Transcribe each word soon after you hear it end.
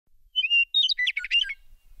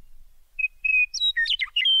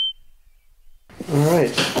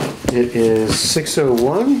right, it is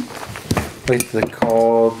 6:01. I'd like to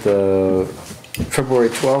call the February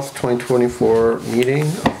 12th, 2024 meeting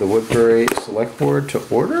of the Woodbury Select Board to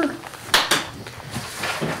order.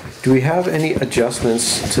 Do we have any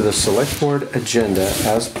adjustments to the Select Board agenda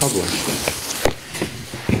as published?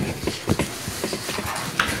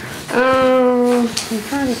 I'm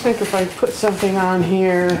trying to think if I put something on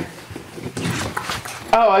here.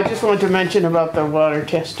 Oh, I just wanted to mention about the water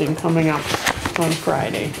testing coming up on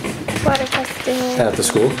Friday. Water testing. At the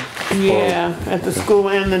school? Yeah, at the school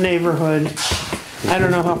and the neighborhood. I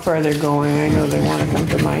don't know how far they're going. I know they want to come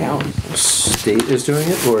to my house. State is doing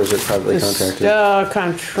it, or is it privately contracted?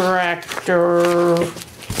 Contractor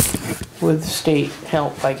with state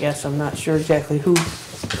help, I guess. I'm not sure exactly who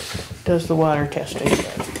does the water testing.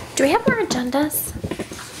 Do we have more agendas?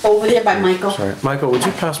 Over there by Michael. Sorry. Michael, would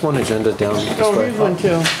you pass one agenda down this Oh, way? here's one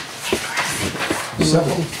too.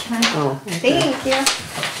 Several. Oh, Thank you.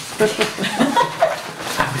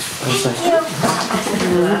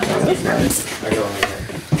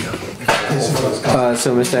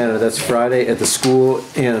 So Miss Diana, that's Friday at the school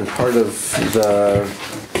and part of the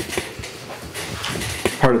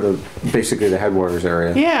basically the headwaters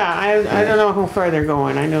area. yeah, I don't know how far they're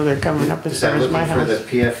going. I know they're coming up as Is far that as my looking for house.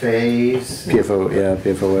 the PFAs? PFO, yeah,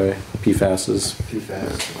 PFOA, PFASs.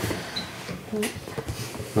 PFAS.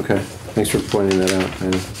 Okay, thanks for pointing that out.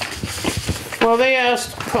 Well, they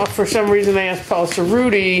asked, for some reason they asked Paul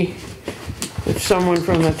Cerruti if someone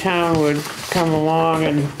from the town would come along,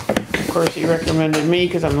 and of course he recommended me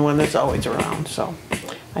because I'm the one that's always around, so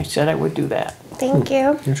I said I would do that. Thank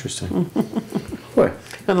you. Interesting. Boy,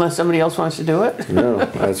 Unless somebody else wants to do it. no,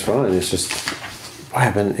 that's fine. It's just,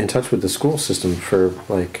 I've been in touch with the school system for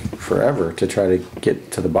like forever to try to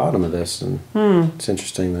get to the bottom of this, and it's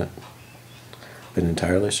interesting that I've been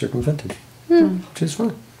entirely circumvented, which is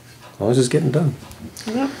fine. As long as it's getting done.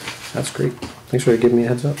 Yeah. That's great. Thanks for giving me a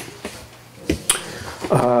heads up.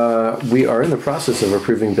 We are in the process of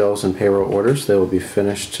approving bills and payroll orders. They will be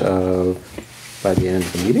finished by the end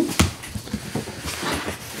of the meeting.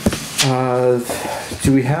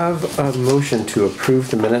 Do we have a motion to approve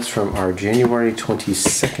the minutes from our January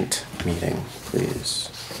 22nd meeting, please?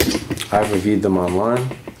 I've reviewed them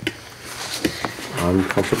online. I'm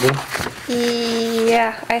comfortable.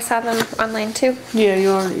 Yeah, I saw them online too. Yeah,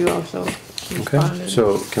 you also Okay, responded.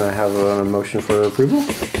 so can I have a motion for approval?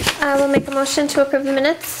 I will make a motion to approve the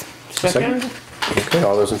minutes. Second? Okay,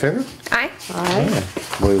 all those in favor? Aye. Aye.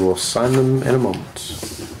 We will sign them in a moment.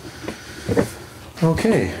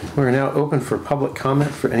 Okay, we're now open for public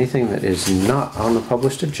comment for anything that is not on the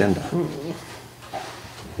published agenda.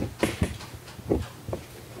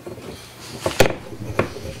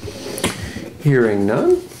 Hearing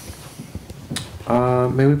none,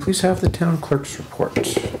 may we please have the town clerk's report?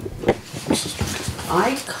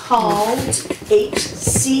 I called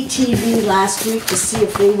HCTV last week to see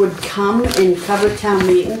if they would come and cover town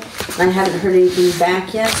meeting. I haven't heard anything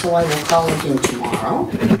back yet, so I will call again tomorrow.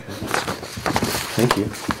 Thank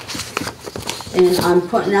you. And I'm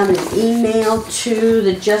putting out an email to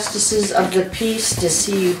the justices of the peace to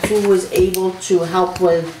see who was able to help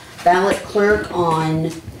with ballot clerk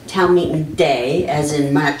on town meeting day, as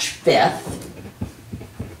in March 5th.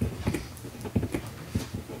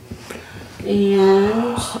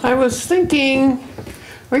 And I was thinking,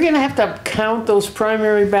 we're gonna have to count those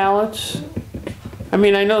primary ballots. I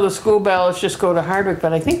mean, I know the school ballots just go to Hardwick,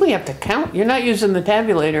 but I think we have to count. You're not using the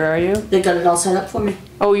tabulator, are you? they got it all set up for me.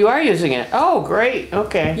 Oh, you are using it? Oh, great,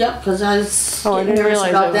 okay. Yep, because I was Oh, I getting didn't nervous realize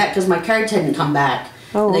about that. that because my cards hadn't come back.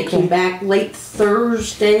 Oh, They okay. came back late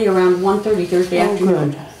Thursday, around 1:30 Thursday Oh,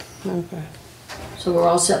 afternoon. good. Okay. So we're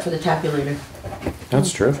all set for the tabulator.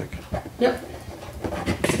 That's terrific. Yep.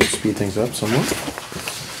 Speed things up somewhat.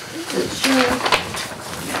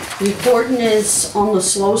 Sure. Recording is on the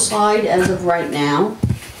slow side as of right now.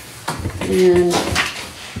 And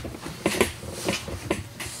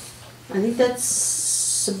I think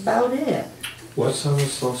that's about it. What's on the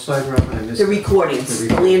slow side, Robin? I missed The it. recordings,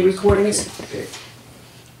 The the land recordings. Okay.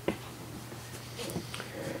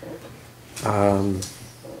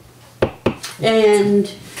 And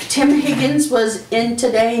Tim Higgins was in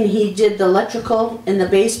today and he did the electrical in the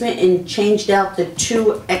basement and changed out the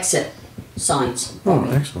 2 exit signs. Oh,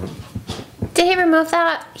 excellent. Did he remove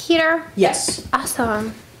that heater? Yes,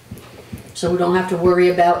 Awesome. so we don't have to worry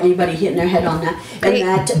about anybody hitting their head on that. Great.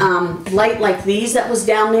 And that light like these that was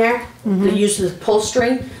down there, they used the pull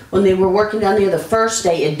string, when they were working down there the first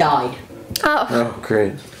day, it died. Oh, Oh,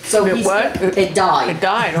 great. So It he's, what? it died. It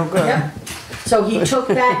died, oh, good. Yep. So he took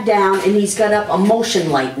that down and he's got up a motion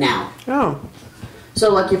light now. Oh,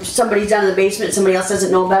 So like if somebody's down in the basement, somebody else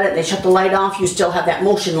doesn't know about it, they shut the light off, you still have that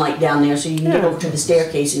motion light down there, so you can get Yeah. over to the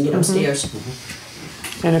staircase and get upstairs.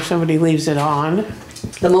 And if somebody leaves it on,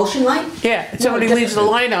 The motion light? yeah, if somebody it leaves the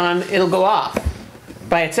light on, it'll go off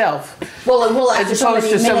by itself. Well, it will after so opposed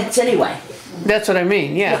many to some- minutes anyway. That's what I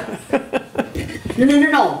mean, yeah.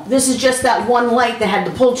 No. This is just that one light that had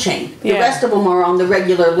the pull chain. The Yeah. rest of them are on the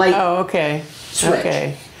regular light. Oh, okay, Switch.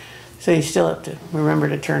 okay. So you still have to remember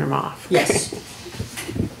to turn them off. Yes.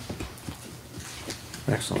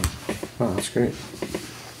 Excellent. Wow, that's great.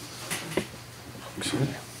 Exciting.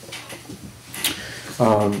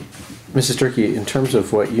 Mrs. Turkey, in terms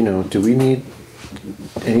of what you know, do we need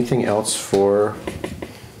anything else for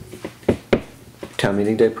town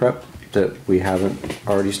meeting day prep that we haven't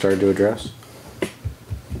already started to address?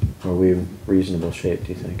 Are we in reasonable shape, do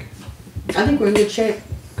you think? I think we're in good shape.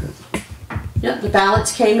 Yep, the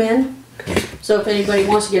ballots came in. Okay. So if anybody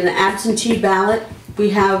wants to get an absentee ballot,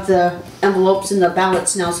 we have the envelopes and the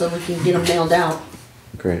ballots now so we can get them mailed out.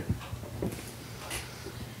 Great.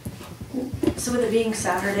 So with it being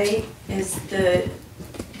Saturday, is the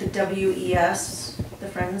WES, the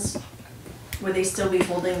Friends, would they still be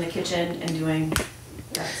holding the kitchen and doing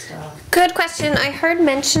that stuff? Good question. I heard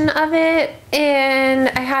mention of it, and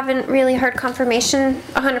I haven't really heard confirmation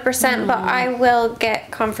 100%, but I will get I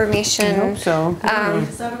confirmation. hope so.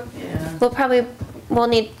 Is that, yeah. We'll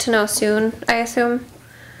need to know soon, I assume.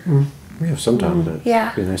 We have some time, but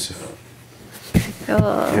Yeah. it'd be nice if I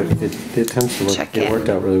will- it tends to work. Check It in. worked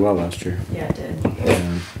out really well last year. Yeah, it did.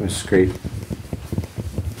 And it was great.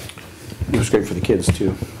 It was great for the kids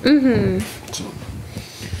too. So,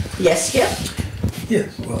 Yes, Skip? Yes,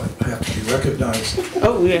 well, I have to be recognized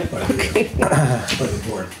Oh, yeah. by the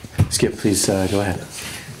board. Skip, please go ahead.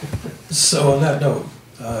 So on that note,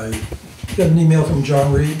 I got an email from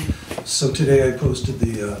John Reed. So today I posted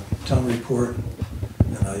the town report,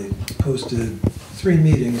 and I posted 3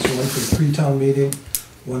 meetings, one for the pre-town meeting,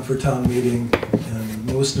 one for town meeting, and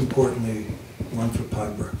most importantly, one for pie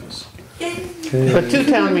breakfast. But 2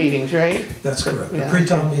 town meetings, right? That's correct. The Yeah.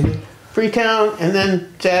 pre-town meeting, Freetown, and then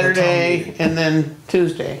Saturday, meeting. and then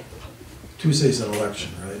Tuesday. Tuesday's an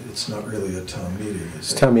election, right? It's not really a town meeting, is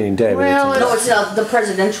It's it? town meeting day, but Well, No, it's the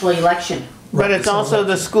presidential election. But Right, it's an also the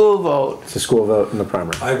election. school vote. it's a school vote and the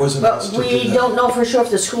primary. I wasn't But asked to do we that. don't know for sure if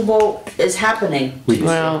the school vote is happening. We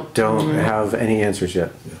Well, don't have any answers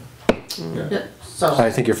yet. So,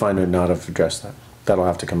 I think you're fine to not have addressed that. That'll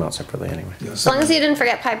have to come out separately anyway. Yeah, As long as you didn't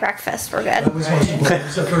forget pie breakfast, we're That good. was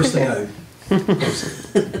the first thing I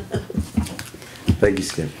posted. Thank you,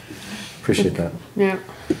 Skip. Appreciate that. Yeah.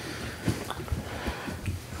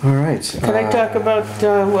 All right. Can I talk about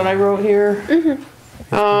what I wrote here?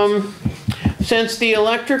 Since the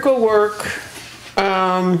electrical work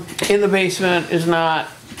in the basement is not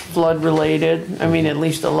flood related, I mean, at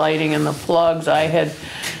least the lighting and the plugs, I had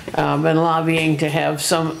been lobbying to have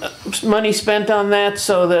some money spent on that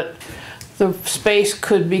so that the space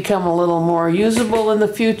could become a little more usable in the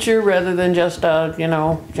future rather than just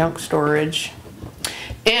junk storage.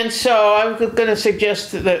 And so I'm gonna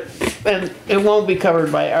suggest that, and it won't be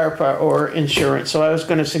covered by ARPA or insurance, so I was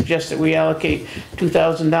gonna suggest that we allocate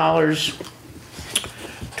 $2,000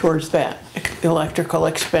 towards that electrical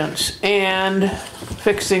expense and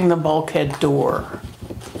fixing the bulkhead door.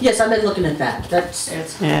 yes, I've been looking at that. That's,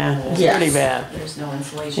 It's Yeah, it's Yes. pretty bad. There's no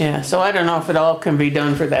insulation. Yeah, so I don't know if it all can be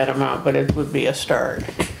done for that amount, but it would be a start.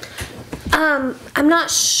 I'm not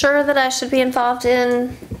sure that I should be involved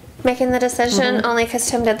in making the decision, only because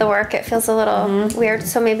Tim did the work. It feels a little weird,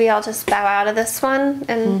 so maybe I'll just bow out of this one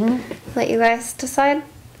and let you guys decide.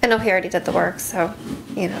 I know he already did the work, so,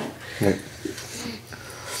 Right.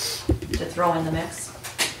 To throw in the mix,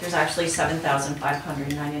 there's actually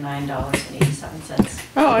 $7,599.87.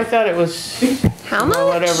 Oh, I thought it was, How much? well,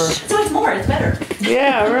 whatever. So it's more, it's better.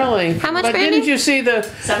 Yeah, really. How much, But Brandy? didn't you see the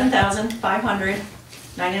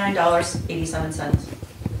 $7,599.87.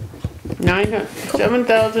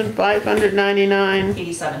 7,599?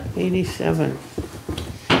 87.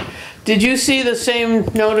 Did you see the same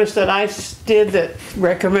notice that I did that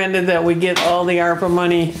recommended that we get all the ARPA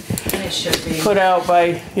money And it should be. put out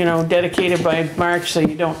by, dedicated by March, so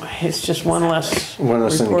you don't, it's just one less One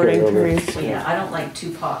less thing to carry reporting over. period. So yeah, I don't like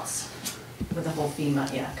 2 pots with the whole FEMA,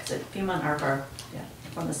 because FEMA and ARPA are,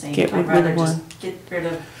 from the same. Get rid I'd rather of just one. get rid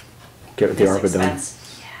of Get the this ARPA done. expense.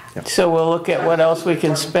 So we'll look at what else we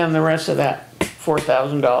can spend the rest of that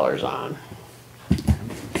 $4,000 on.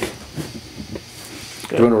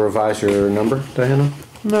 Do you want to revise your number, Diana?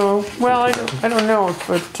 No, well, I don't know,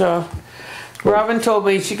 but Robin told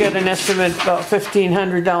me she got an estimate about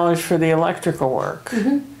 $1,500 for the electrical work.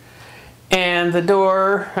 And the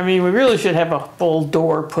door, I mean, we really should have a full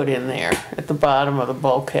door put in there at the bottom of the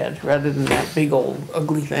bulkhead, rather than that big old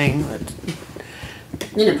ugly thing that.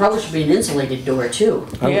 And it probably should be an insulated door too.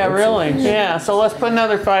 I would Yeah, hope so. really, yeah, so let's put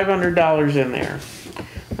another $500 in there.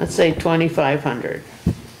 Let's say 2,500.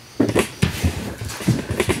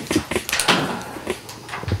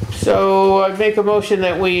 So I'd make a motion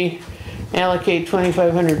that we allocate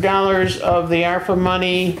 $2,500 of the ARPA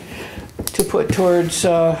money to put towards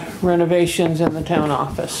renovations in the town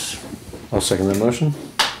office. I'll second that motion.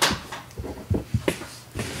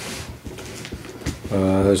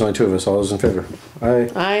 There's only two of us. All those in favor? Aye.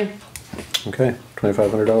 Aye? Okay,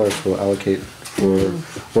 $2,500 we'll allocate for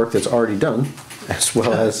work that's already done, as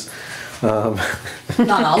well as, Not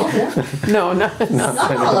all of it. No, not, Not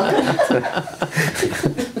all of it.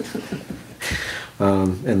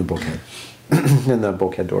 in the bulkhead. In the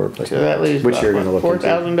bulkhead door so replacement. that leaves Which you're gonna about look into.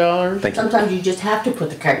 $4,000. Thank you. Sometimes you just have to put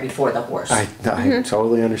the cart before the horse. I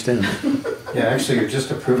totally understand. Yeah, actually, you're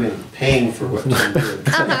just approving, paying for what Tim did.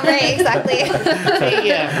 Right, exactly. Hey,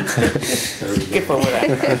 yeah, skip over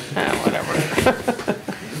that, whatever.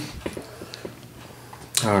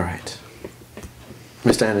 All right.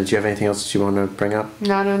 Miss Diana, do you have anything else that you want to bring up?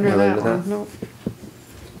 Not under Related that to one, that? no.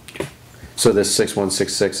 So this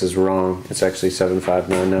 6166 is wrong. It's actually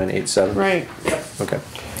 759987. Right, Okay.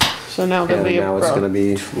 so now there'll And be now it's going to about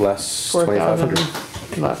be less 4,000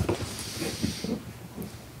 2,500. left.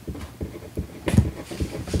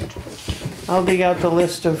 I'll dig out the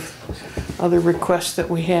list of other requests that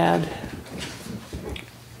we had.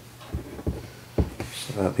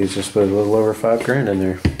 So that leaves us with a little over $5,000 in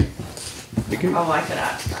there. Be good. Oh, I could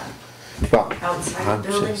add that. Well, Outside I'm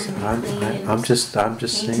building just, can be I'm cleaned. just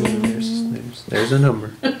saying there's a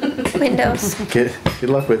number. Windows. Good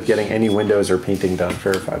luck with getting any windows or painting done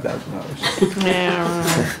for $5,000. Yeah,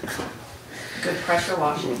 Good pressure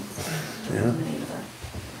washing. Yeah.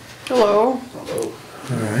 hello.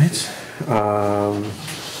 All right.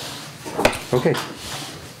 Okay.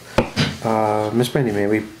 Miss Brandy, may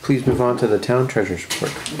we please move on to the town treasurer's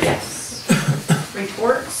report? Yes.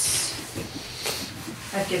 Reports.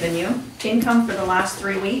 I've given you. Income for the last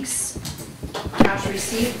 3 weeks. Cash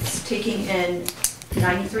receipts, taking in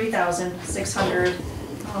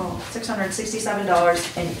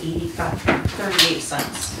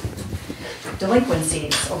 $667.38.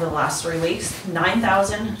 Delinquencies over the last 3 weeks,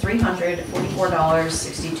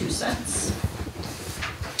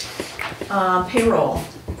 $9,344.62. Payroll,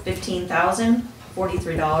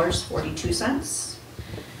 $15,043.42.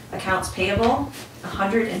 Accounts payable,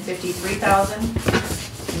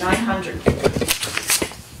 $153,900. That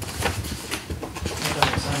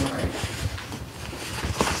doesn't sound right.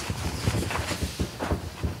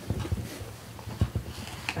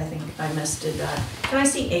 I think I misdid that. Can I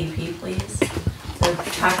see AP, please? The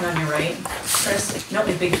packet on your right. Chris, no,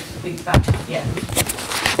 the big back, yeah.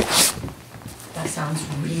 That sounds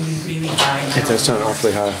really, really high now. It does sound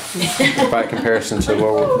awfully high by comparison to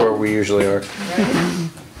where we usually are. Right?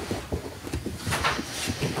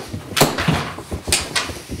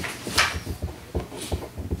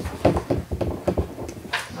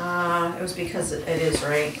 It was because it is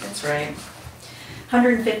right, it's right.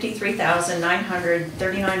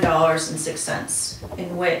 $153,939.06,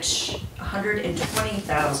 in which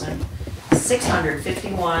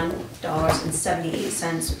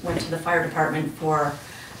 $120,651.78 went to the fire department for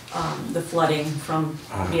the flooding from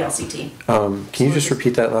VLCT. Can you just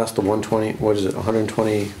repeat that last, the 120, what is it,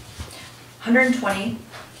 120? 120,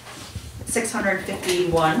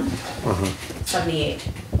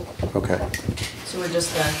 651.78. Okay. So we're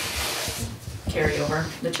just the carryover.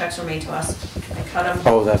 The checks were made to us. I cut them.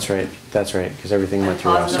 Oh, that's right, because everything went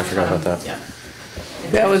through us, I forgot about that. Yeah.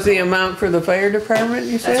 That was the amount for the fire department,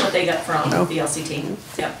 you That's what said? they got from Oh. VLCT.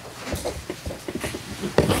 Yep.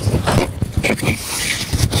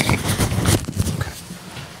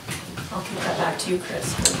 I'll give that back to you,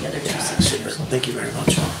 Chris, for the other two signatures. Thank you very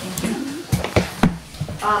much.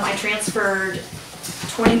 I transferred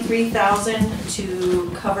 23,000 to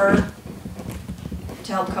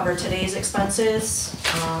help cover today's expenses.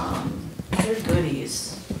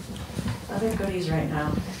 Other goodies right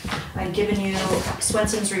now. I've given you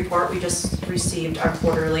Swenson's report, we just received our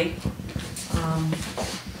quarterly.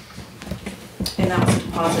 And that was a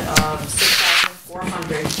deposit of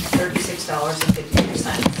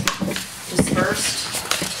 $6,436.53 dispersed.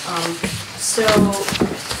 So,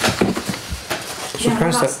 yeah,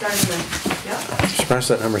 we're not starting the, yep, Surprised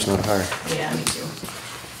that number's not higher. yeah, me too.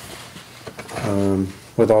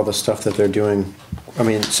 With all the stuff that they're doing. I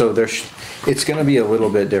mean, so it's gonna be a little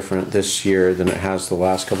bit different this year than it has the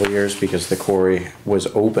last couple of years because the quarry was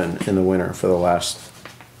open in the winter for the last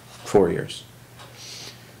 4 years.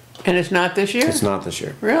 And it's not this year? It's not this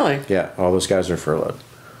year. Really? Yeah, all those guys are furloughed.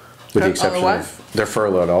 With the exception what? of, they're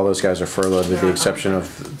furloughed, all those guys are furloughed with the exception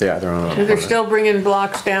of, yeah, they're on. They're still bringing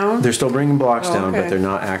blocks down? They're still bringing blocks Oh, down, but okay. they're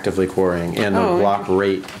not actively quarrying. And the Oh, block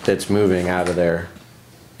rate that's moving out of there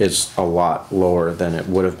is a lot lower than it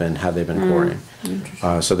would have been had they been quarrying.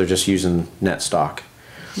 So they're just using net stock.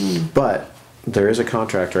 But there is a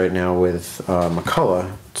contract right now with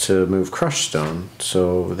McCullough to move crushed stone,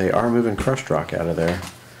 so they are moving crushed rock out of there.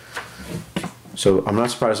 So I'm not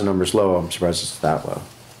surprised the number's low, I'm surprised it's that low.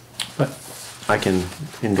 But I can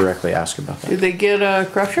indirectly ask about Did that. they get a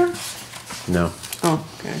crusher? No. Oh,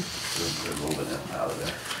 okay. They're moving it out of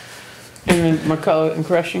there. And then McCullough and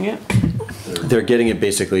crushing it? They're getting it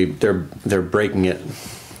basically, they're breaking it,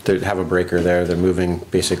 they have a breaker there, they're moving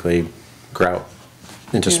basically grout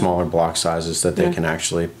into Yeah. smaller block sizes that they Yeah. can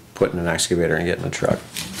actually put in an excavator and get in a truck.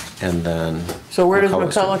 And then. So where does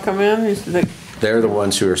McCullough's McCullough come in? They're the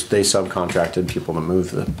ones who are, they subcontracted people to move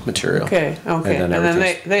the material. Okay, okay. And then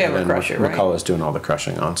everything's- they have a and then crusher, right? McCullough's doing all the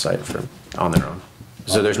crushing on site on their own.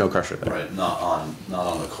 So there's no crusher there. Right, not on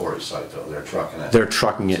the quarry site though, they're trucking it. They're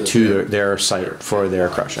trucking it to their site for their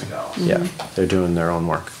crushing. Yeah, they're doing their own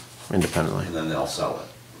work independently, And then they'll sell it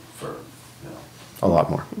for, a lot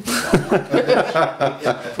more.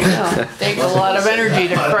 Yeah, takes a lot of energy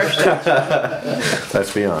to crush that.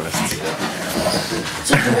 Let's be honest.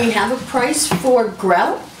 So do we have a price for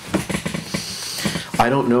grout? I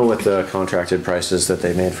don't know what the contracted price is that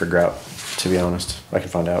they made for grout, to be honest. I can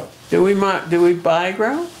find out. Do we buy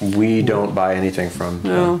grout? We don't buy anything from.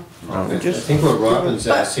 No. I Just- think what Robin's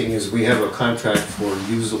asking is we have a contract for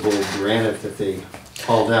usable granite that they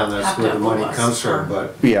haul down, that's Have to where the have money us. comes from,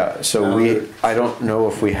 but Yeah, so I don't know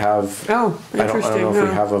if we have. Oh, I don't interesting. know if we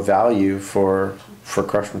no. have a value for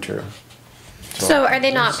crushed material. So are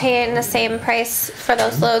they not paying the same price for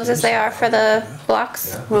those loads as they are for the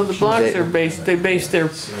blocks? Well, the blocks They- are they base their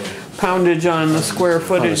poundage on the square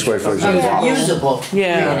footage. square footage. of the Yeah. bottle. Usable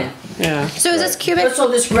Yeah, granite. yeah. So is this cubic, So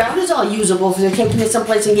this grout is all usable, if they're taking it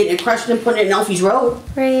someplace and getting it crushed and putting it in Elfie's Road,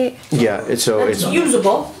 right? Yeah, it's so it's it's.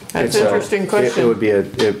 usable. That's it's, an interesting question. It would be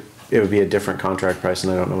it would be a different contract price,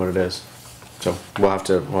 and I don't know what it is. So we'll have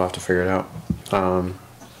to figure it out. yeah,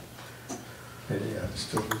 it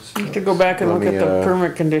still is. To go back and Let look at me, the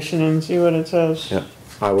permit condition and see what it says. Yeah,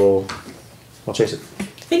 I'll chase it.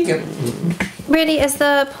 Thank you. Randy, is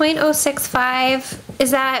the .065,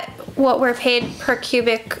 is that what we're paid per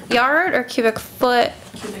cubic yard or cubic foot?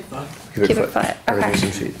 Cubic foot. Cubic foot, okay. Everything's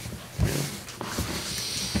in feet.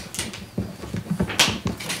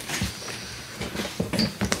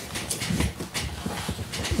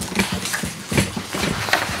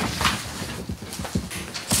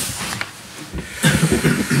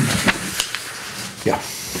 Yeah,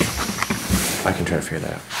 I can try to figure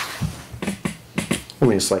that out.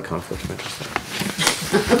 Only a slight conflict of interest there.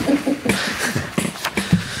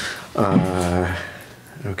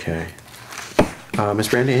 Okay. Ms.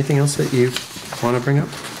 Brandy, anything else that you want to bring up?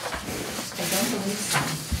 I don't believe so.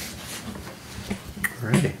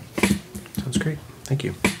 Alrighty, sounds great, thank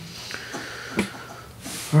you.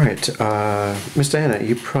 All right, Miss Diana,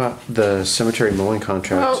 you brought the cemetery mowing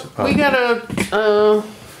contract. Well, we got a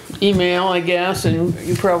email, I guess, and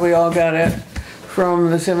you probably all got it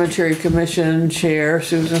from the Cemetery Commission Chair,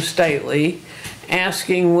 Susan Stitley,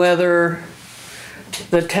 asking whether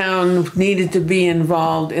the town needed to be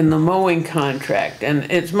involved in the mowing contract. And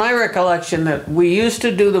it's my recollection that we used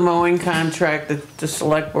to do the mowing contract, that the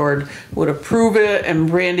select board would approve it and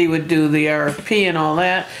Brandy would do the RFP and all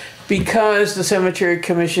that, because the Cemetery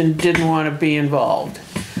Commission didn't want to be involved.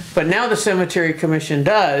 But now the Cemetery Commission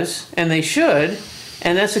does, and they should,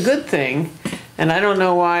 and that's a good thing. And I don't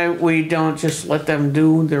know why we don't just let them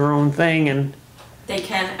do their own thing and, They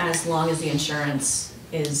can, as long as the insurance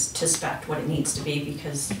is to spec what it needs to be,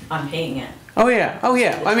 because I'm paying it. oh yeah,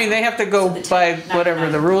 I mean, they have to go by whatever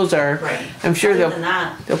the rules are. Right. I'm sure Other than they'll,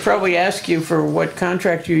 that, they'll probably ask you for what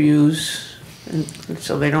contract you use, and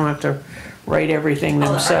so they don't have to write everything Oh,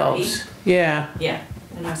 the themselves. Yeah, yeah,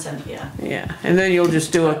 and I've said, yeah. yeah, and then you'll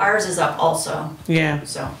just do it, Ours is up also, yeah.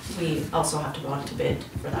 so we also have to go out to bid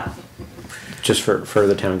for that. Just for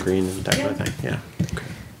the town green and that kind of thing, yeah. Okay.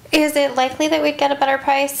 Is it likely that we'd get a better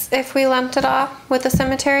price if we lumped it all with the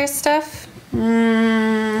cemetery stuff?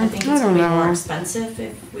 I think I it's don't gonna be more know. expensive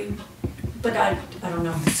if we, but I don't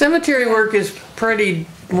know. Cemetery work is pretty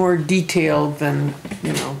more detailed than,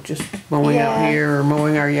 you know, just mowing out Yeah. here or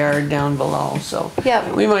mowing our yard down below, so.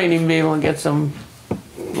 Yep. We might even be able to get some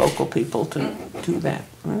local people to do that.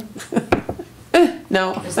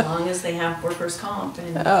 No. as long as they have workers' comp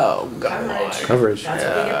and Oh, God. coverage. Coverage. That's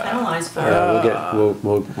what they get penalized for. Yeah, we'll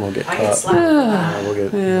get I get caught. slapped for that. We'll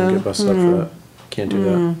get busted up for that. Can't do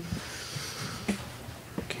that.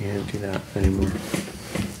 Can't do that anymore.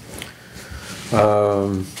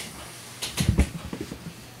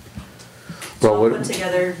 So Well, I'll what? put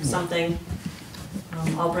together something.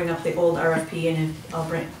 I'll bring up the old RFP and I'll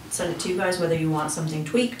send it to you guys whether you want something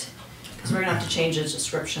tweaked. Because we're gonna have to change the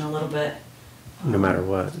description a little bit. No matter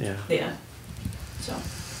what, yeah. Yeah. So,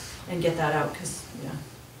 and get that out, cause, yeah.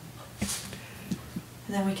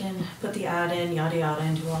 And then we can put the ad in, yada yada,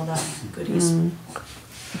 and do all that goodies. Yeah,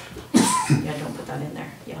 don't put that in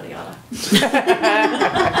there, yada yada.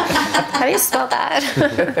 How do you spell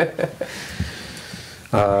that?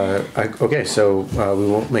 Okay, so we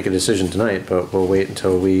won't make a decision tonight, but we'll wait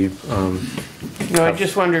until we. No, I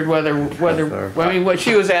just wondered whether, I mean, what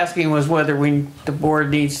she was asking was whether the board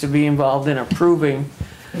needs to be involved in approving.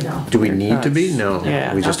 No. Do we need to be? No.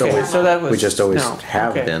 Yeah, We just okay, always. so that was- We just always no,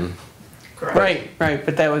 have okay. been. Correct. Right,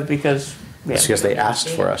 but that was because, yeah, It's because they asked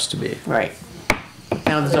for us to be. right.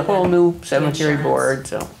 Now there's a whole new cemetery Insurance. board,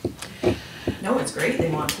 so, No, it's great, they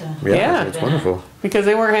want to. Yeah. It's wonderful. because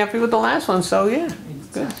they weren't happy with the last one, so yeah.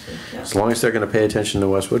 Exactly, yeah. As long as they're going to pay attention to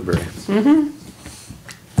West Woodbury,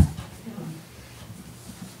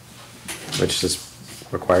 which has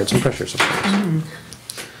required some pressure sometimes.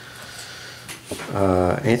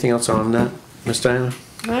 Anything else on that, Miss Diana?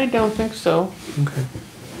 I don't think so. Okay.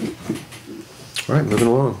 All right, moving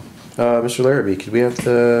along. Mr. Larrabee, could we have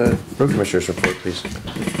the road commissioner's report, please?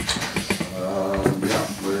 Yeah,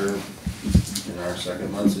 we're in our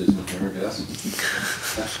second month season here, I guess.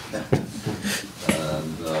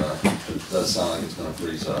 And it does sound like it's gonna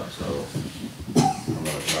freeze up, so I'm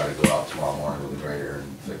gonna try to go out tomorrow morning with a grader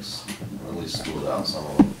and fix, or at least smooth out some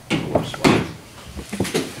of the worst ones.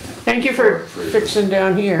 Thank you for fixing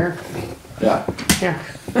down here. Yeah, Yeah.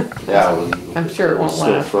 yeah, it was. I'm sure it won't was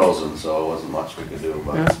still last. frozen, so it wasn't much we could do,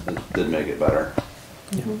 but Yeah. it did make it better.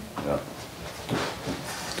 Yeah.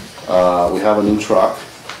 We have a new truck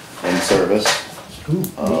in service.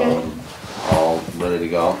 Okay. All ready to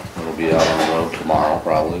go. It'll be out on the road tomorrow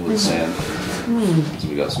probably with sand. So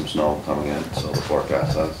we got some snow coming in, so the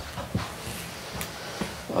forecast says.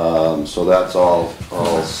 So that's all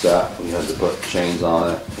set. We had to put chains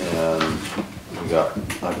on it and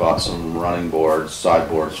I bought some running boards,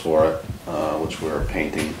 sideboards for it, which we're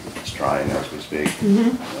painting. It's drying as we speak.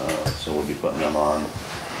 So we'll be putting them on.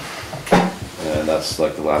 And that's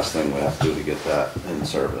like the last thing we have to do to get that in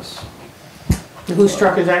service. Whose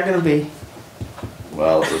truck is that gonna be?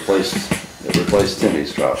 Well, it replaced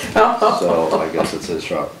Timmy's truck. So I guess it's his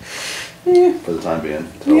truck for the time being.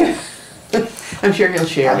 So, I'm sure he'll I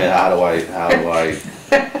share. mean, how do I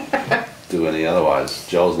do any otherwise?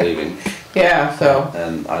 Joe's leaving Yeah, so,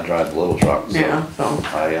 and I drive the little truck, so yeah, so,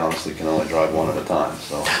 I honestly can only drive one at a time,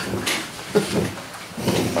 so.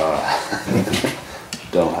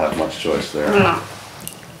 Don't have much choice there. yeah.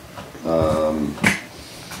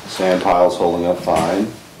 Sand pile's holding up fine.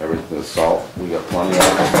 Everything is salt, we got plenty of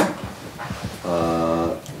it.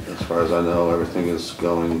 As far as I know, everything is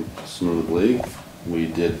going smoothly.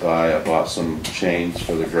 I bought some chains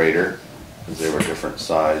for the grader, because they were different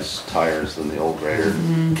size tires than the old grader.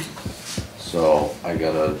 So I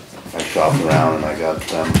shopped around and I got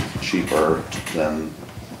them cheaper than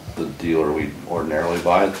the dealer we ordinarily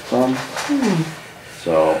buy it from.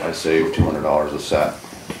 So I saved $200 a set.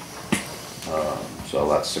 So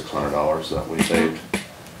that's $600 that we saved.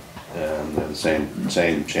 And they're the same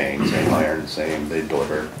chain, same iron, they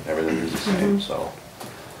delivered, everything is the same, so.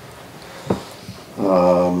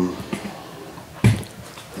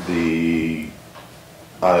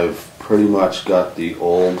 I've pretty much got the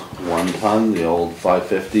old 1 ton, the old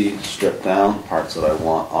 550 stripped down, parts that I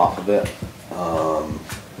want off of it.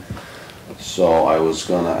 So I was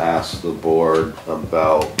gonna ask the board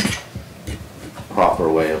about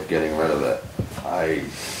proper way of getting rid of it. I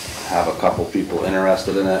have a couple people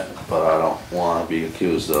interested in it, but I don't wanna be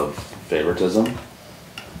accused of favoritism.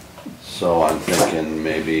 So I'm thinking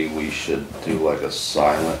maybe we should do like a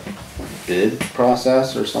silent bid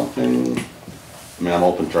process or something. I mean, I'm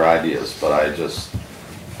open for ideas, but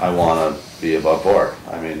I wanna be above board.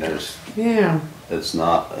 I mean, Yeah, it's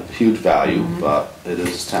not a huge value, but it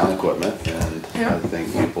is town equipment, and Yeah. I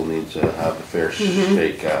think people need to have a fair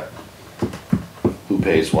shake at who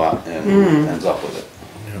pays what and who ends up with it.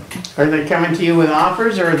 are they coming to you with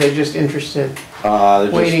offers, or are they just interested? They've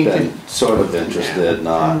just Waiting been sort of interested,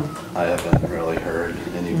 not, I haven't really heard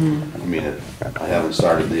any mean, I haven't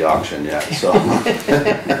started the auction yet, so.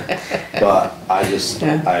 But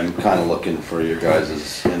I'm kinda looking for your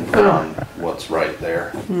guys' input on what's right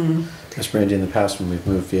there. Ms. Brandy, in the past when we've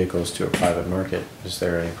moved vehicles to a private market, is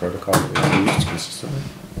there any protocol that we've used consistently?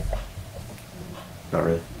 Not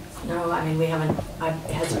really. No, I mean, we haven't,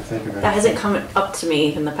 think about it. that hasn't come up to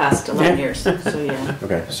me in the past 11 years, so yeah.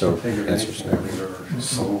 Okay, so answers no.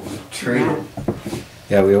 So traded.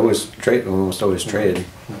 Yeah, we almost always trade.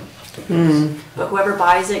 But whoever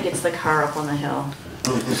buys it gets the car up on the hill.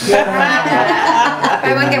 Buy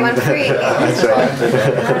one, get one free. That's right.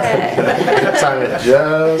 Time it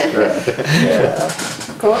just right.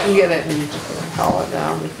 Yeah. Go out and get it and haul it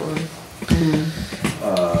down before.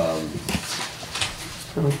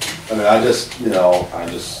 I mean, I just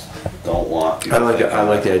don't want people. I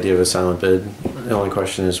like the idea of a silent bid. The only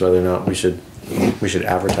question is whether or not we should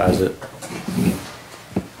advertise it.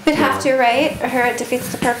 We'd have to, right? Or it defeats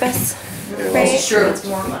the purpose, right? Sure, it's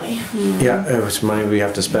more money. Yeah, it was money we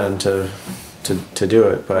have to spend to do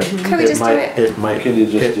it, but Could we just do it? It might. Can you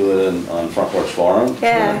just do it on Front Porch Forum?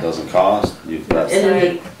 Yeah. It doesn't cost. You've got. And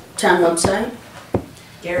then the town website?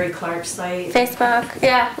 Gary Clark's site. Facebook,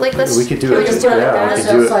 yeah, like let's. We could do can we it. just do it like Yeah, that? we That's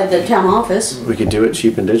could do it. outside the town office. We could do it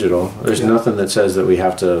cheap and digital. There's nothing that says that we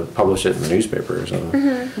have to publish it in the newspaper or something.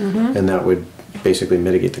 And that would basically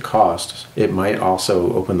mitigate the cost. It might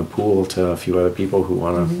also open the pool to a few other people who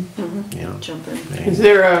want to, you know. Jump in. Is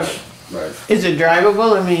there a, Right. is it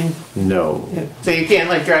drivable? I mean, No. so you can't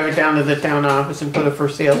like drive it down to the town office and put a for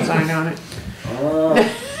sale sign on it?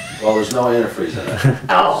 Well, there's no antifreeze in it.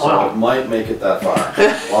 Oh, So wow. it might make it that far,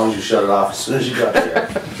 as long as you shut it off as soon as you got there.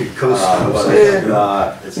 Could coast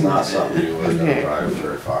But it's not something you would Okay. drive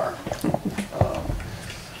very far.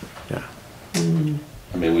 Yeah.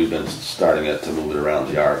 I mean, we've been starting it to move it around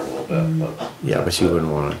the yard a little bit, but. Yeah, but you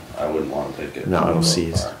wouldn't want I wouldn't want to take it. to. No, it'll real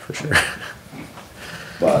seize far. for sure.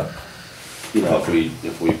 But, you know, if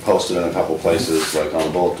we post it in a couple places, like on the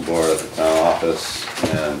bulletin board at the town office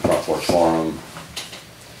and Front Porch Forum,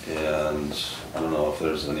 and I don't know if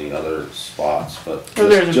there's any other spots, but Oh,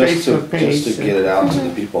 there's a just Facebook page, to get it out to the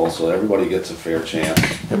people, so everybody gets a fair chance.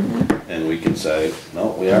 And we can say, no,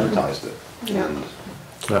 we advertised it. Yeah. And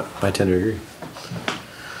I tend to agree.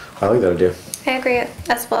 I like that idea. I agree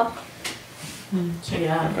as well. So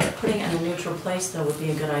yeah, putting it in a neutral place though would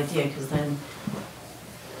be a good idea, because then.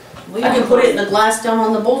 I can put it in the glass down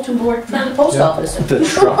on the bulletin board for the post office. The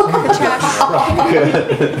truck. The trash.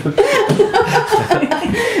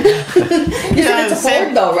 You said it's a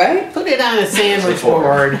Ford though, right? Put it on a sandwich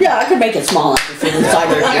board. Yeah, I could make it small enough to fit inside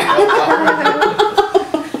there.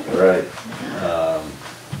 Right.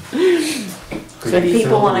 Could So you people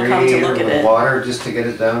fill the wanna come to radiator look at with it. water just to get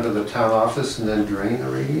it down to the town office and then drain the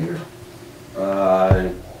radiator?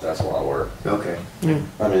 That's a lot of work. Okay.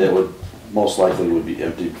 I mean, it would, most likely would be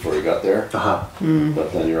empty before you got there, Uh-huh.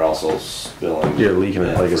 but then you're also spilling. You're leaking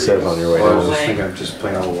it like a sieve on your way Well, I was down. just thinking of just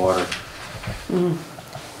plain old water.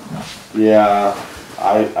 Yeah,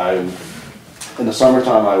 I, in the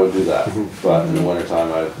summertime I would do that, but in the wintertime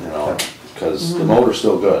because the motor's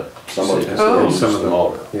still good. Somebody can still Oh. use the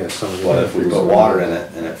motor. Yeah, some of the. But if we put water in it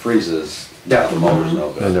and it freezes, Yeah. the motor's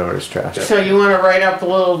no I good. know it's trash. So you wanna write up a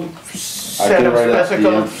little I set can of write up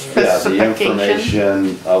the specifications?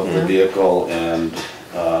 information of the vehicle and,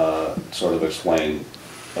 sort of explain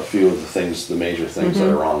a few of the things, the major things that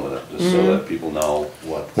are wrong with it, just so that people know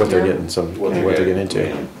what What they're getting, what they're getting into.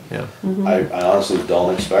 I mean, Yeah. I honestly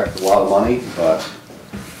don't expect a lot of money, but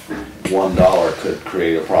 $1 could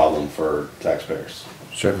create a problem for taxpayers.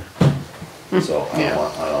 Sure. So I Yeah.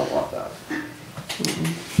 don't want that.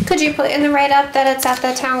 Could you put in the write-up that it's at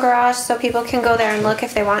the town garage so people can go there and look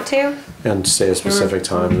if they want to? And say a specific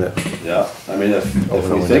time that, Yeah, I mean, if Open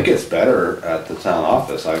the we window. think it's better at the town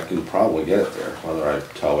office, I can probably get it there, whether I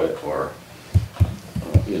tow it or,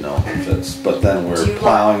 if it's, but then we're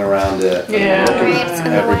plowing around it. and Yeah. looking- Right, it's in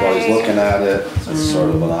the Everybody's way. looking at it, it's sort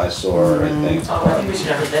of an eyesore, I think. Oh, I think we should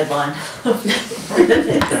have a deadline.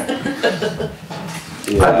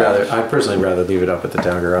 Yeah. I'd personally rather leave it up at the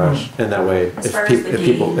town garage. And that way, As if far as peop- the if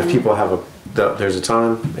people, heat. if people have there's a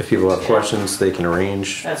time, if people have questions, they can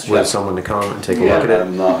arrange That's true. with someone to come and take a Yeah, look at it.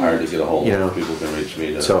 I'm not hard to get a hold You know, of, people can reach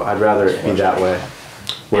me to. So I'd rather it be that way. And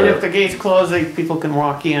if Where, the gate's closed, people can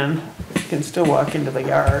walk in, can still walk into the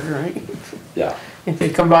yard, right? Yeah, If they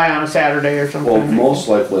come by on a Saturday or something. well, most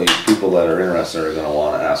likely, people that are interested are gonna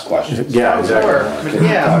wanna ask questions. yeah, Sure. exactly. They're gonna kick the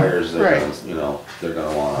Yeah, tires, they're right. gonna, they're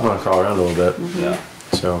gonna I wanna, want to crawl around a little bit. yeah.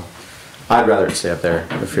 So I'd rather it stay up there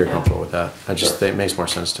if you're comfortable with that. I just Sure. think it makes more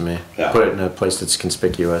sense to me. Yeah. Put it in a place that's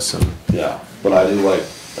conspicuous and Yeah, but I do like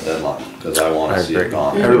a deadline, because I I wanna see agree. it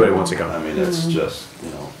gone. Everybody wants it I gone. mean, it's just,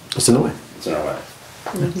 It's in the way. It's in our way.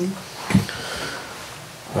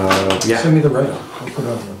 Yeah. Send me the write-up, I'll put it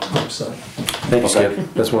on the website. Thank you, Okay.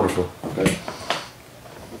 Skip. That's wonderful. Okay.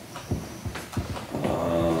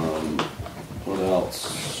 What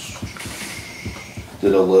else?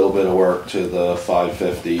 Did a little bit of work to the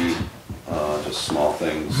 550, just small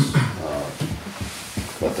things.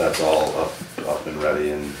 But that's all up and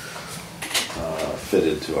ready and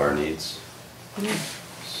fitted to our needs.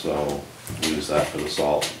 So we use that for the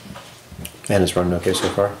salt. And it's running okay so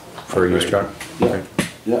far for a used truck? Yeah, Okay.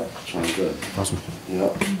 yeah, it's running good. Awesome.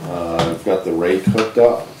 Yep, I've got the rake hooked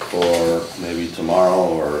up for maybe tomorrow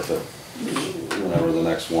or if it, whenever the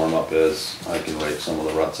next warm up is, I can rake some of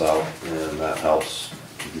the ruts out and that helps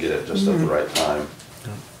get it just at the right time.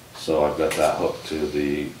 So I've got that hooked to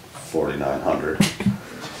the 4900,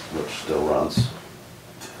 which still runs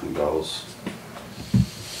and goes.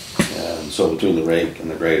 And so between the rake and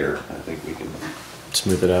the grader, I think we can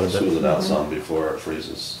Smooth it out a bit. smooth it out some before it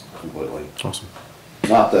freezes completely. Awesome.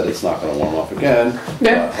 Not that it's not gonna warm up again,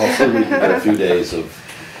 but hopefully we can get a few days of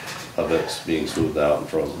it being smoothed out and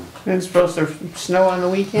frozen. It's supposed to snow on the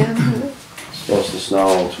weekend? It's supposed to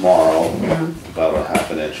snow tomorrow, about a half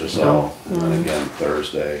an inch or so, and then again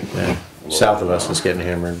Thursday. Yeah. South of us is getting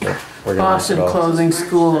hammered, but we're gonna miss it Boston all. closing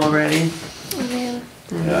school already. Oh, man.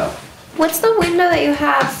 Yeah, What's the window that you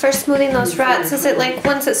have for smoothing those ruts? Is it like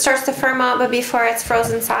once it starts to firm up, but before it's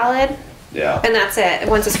frozen solid? yeah, And that's it.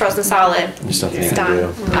 Once it's frozen solid, There's nothing you it's can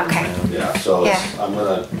done. do. Okay. yeah, so it's, Yeah. I'm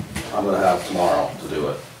gonna have tomorrow to do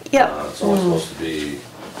it. Yep. It's only supposed to be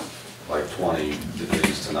like 20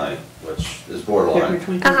 degrees tonight, which is borderline.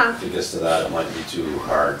 Uh-huh. If it gets to that, it might be too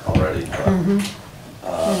hard already, but I'm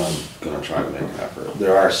gonna try to make an effort.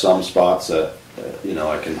 There are some spots that,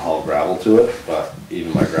 I can haul gravel to it, but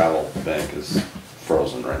even my gravel bank is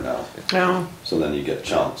frozen right now. No. So then you get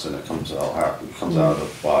chunks and it comes out hard, it comes out of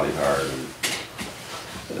the body hard and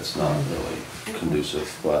it's not really conducive,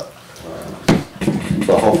 but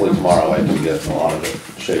hopefully tomorrow I can get a lot of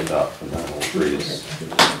it shaped up and then we'll freeze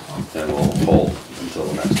and we'll hold until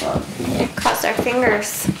the next time. Cross our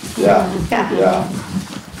fingers. Yeah, Yeah. yeah.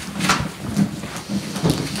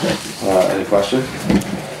 Any question?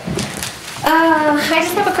 I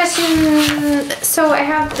just have a question. So I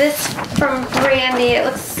have this from Brandy. It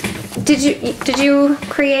looks. Did you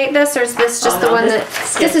create this, or is this just the one that?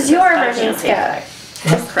 This is your version, Skip.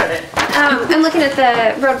 Credit. I'm looking at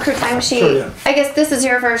the road crew timesheet. Sure, yeah. I guess this is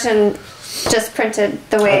your version, just printed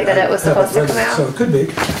the way that it was I haven't supposed to read come it, So out. it could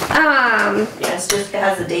be. Yeah, it's just, it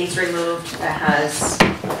has the dates removed, it has,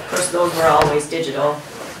 of course, those were always digital,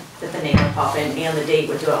 that the name would pop in, and the date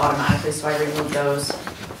would do it automatically, so I removed those.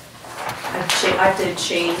 I did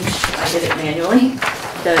change, I did it manually,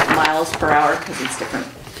 the miles per hour, because it's different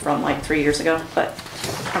from like 3 years ago, but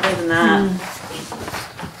other than that,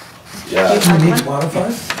 Yeah, Do you need one? to modify?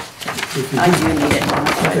 If you I do need it Okay,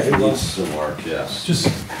 modified. it well, needs some work, yes. just,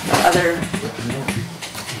 Other,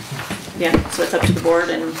 yeah, so it's up to the board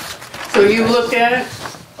and. So you looked at it?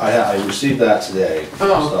 I received that today,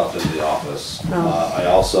 Oh. stopped in the office. I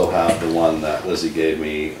also have the one that Lizzie gave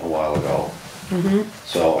me a while ago.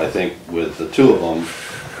 So I think with the two of them,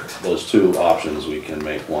 those two options, we can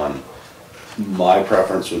make one. My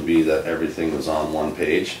preference would be that everything was on one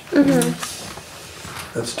page.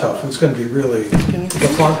 that's tough. It's gonna be really,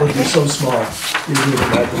 the font would be so small, you need a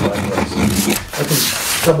magnifying glass. I can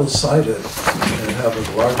double-side it and have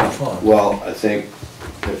a larger font. Well, I think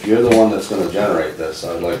if you're the one that's gonna generate this,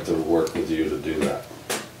 I'd like to work with you to do that.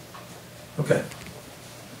 Okay.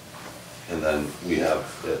 And then we have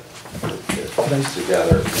it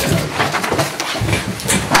together. And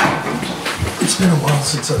It's been a while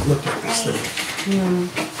since I've looked at this thing.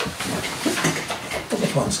 The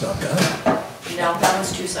font's not bad. No, that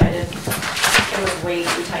was two-sided. It was way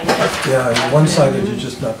too tiny. Yeah, and one-sided, you're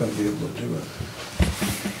just not gonna be able to do it.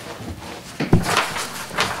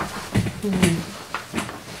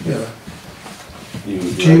 Yeah. You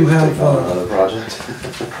Do you like to have, take on another project?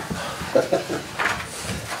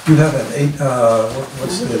 You have an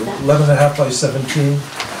what's the, 11.5 by 17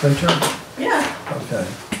 printer? Yeah. Okay.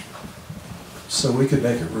 So we could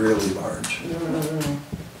make it really large.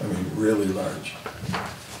 I mean, really large.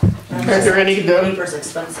 Is there any good? Paper's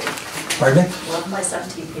expensive. Pardon me? 11 by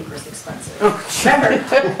 17 paper's expensive. Remember,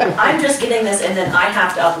 I'm just getting this and then I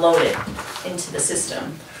have to upload it into the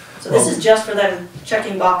system. So this is just for them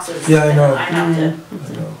checking boxes. Yeah, I know. And I have to,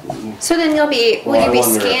 I know. So then will you Well, I be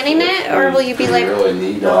wonder if- scanning it, or will you be Do like? we really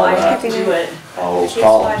need no, all I have that, to do it. all It those takes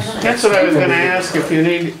columns? 5 minutes. That's what I was gonna ask, if you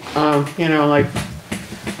need, like,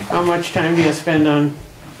 how much time do you spend on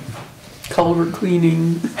culvert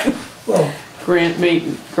cleaning? Well, grant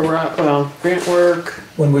grant work.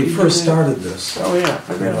 When we first started this, Oh, yeah,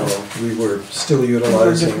 I you remember. know, we were still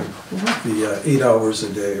utilizing the 8 hours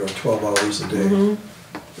a day or 12 hours a day. And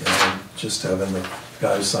just having the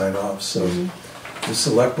guys sign off, so the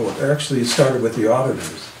select board, actually it started with the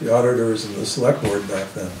auditors. The auditors and the select board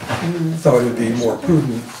back then thought it'd be more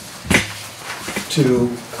prudent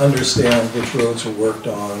to understand which roads were worked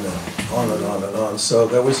on and on and on and on. So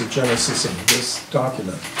that was the genesis of this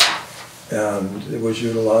document. And it was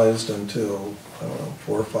utilized until, I don't know,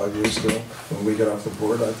 4 or 5 years ago, when we got off the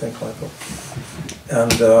board, I think, Michael.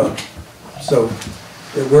 And so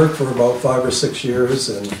it worked for about 5 or 6 years,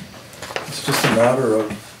 and it's just a matter of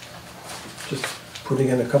just putting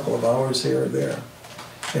in a couple of hours here or there.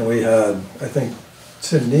 And we had, I think,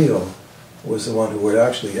 Tim Neal was the one who would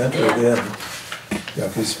actually enter it in, you know,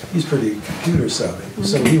 because he's pretty computer savvy.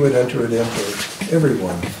 So he would enter it in for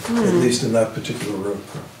everyone, at least in that particular road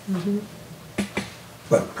crew.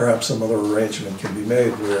 But perhaps some other arrangement can be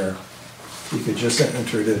made where you could just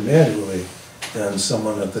enter it in manually, and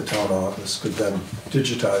someone at the town office could then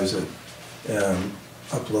digitize it and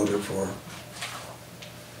upload it for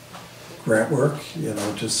grant work, you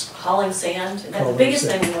know, just, Hauling sand, and the Hauling biggest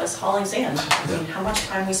sand. thing was hauling sand. I mean, how much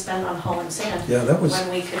time we spend on hauling sand? yeah, that was,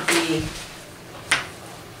 When we could be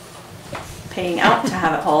paying out to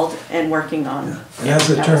have it hauled and working on. and as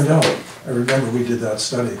it that turned was- out, I remember we did that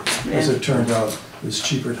study, as Yeah. it turned out, it was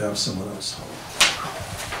cheaper to have someone else haul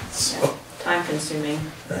it. So, Time consuming.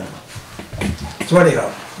 yeah. So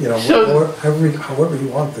anyhow, you know, So- however you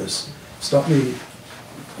want this, it's not me,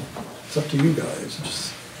 it's up to you guys,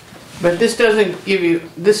 just, But this doesn't give you,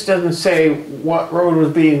 this doesn't say what road was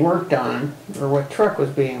being worked on, or what truck was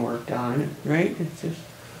being worked on, right? It's just,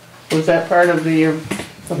 was that part of the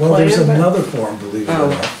well, there's plan? another form, believe it or Oh,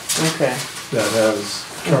 not, okay. that has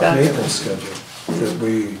truck That's- maintenance schedule that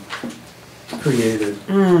we created.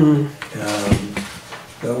 Hmm, And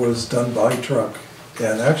that was done by truck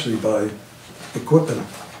and actually by equipment.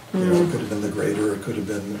 You know, it could have been the grader, it could have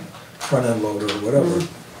been front end loader or whatever.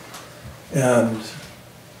 And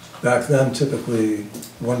back then typically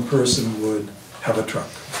one person would have a truck.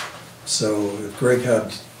 So if Greg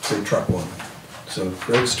had, say, truck one, so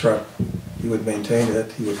Greg's truck, he would maintain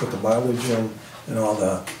it, he would put the mileage in and all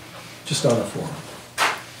that, just on a form.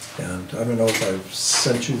 And I don't know if I've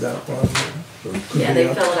sent you that one or could Yeah, be they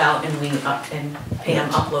up. fill it out and and Pam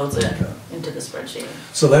uploads it into the spreadsheet.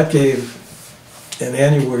 So that gave an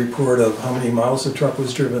annual report of how many miles the truck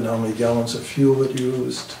was driven, how many gallons of fuel it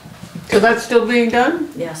used. so that's still being done?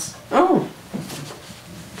 Yes. Oh,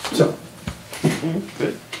 So,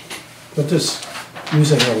 good. but this,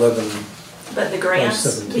 using 11, But the grants,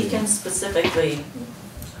 we 17. can specifically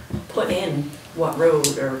put in what road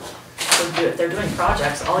or if they're doing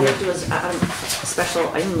projects, all you have to do is add a special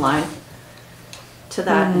item line to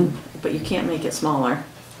that, but you can't make it smaller.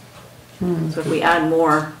 So if we add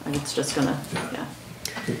more, it's just gonna, yeah.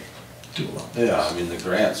 do a lot. Yeah, I mean, the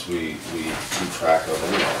grants, we keep track of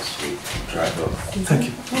anyways, we keep track of Thank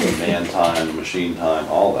you. the man time, machine time,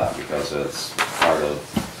 all that, because it's part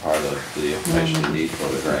of the information you need for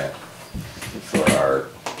the grant, for our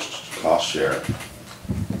cost share.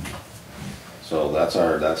 So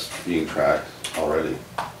that's being tracked already.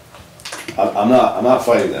 I'm not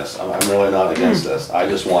fighting this, I'm really not against this, I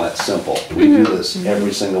just want it simple. We do this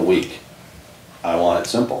every single week. I want it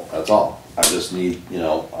simple, that's all. I just need, you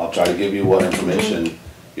know, I'll try to give you what information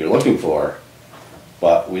you're looking for,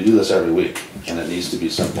 but we do this every week, and it needs to be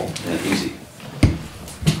simple and easy.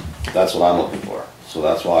 That's what I'm looking for, so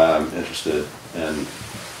that's why I'm interested in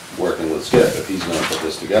working with Skip. If he's gonna put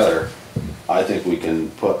this together, I think we can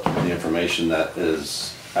put the information that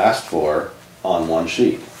is asked for on one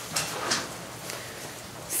sheet.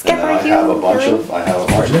 Skip, And then are I have a you bunch doing?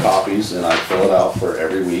 of, copies, and I fill it out for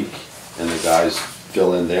every week, and the guys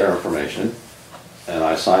fill in their information, and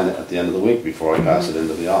I sign it at the end of the week before I pass it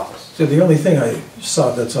into the office. So the only thing I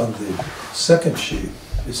saw that's on the second sheet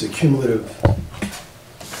is the cumulative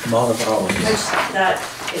amount of hours. Which, that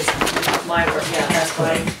is my work, yeah, that's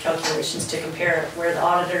my calculations to compare, where the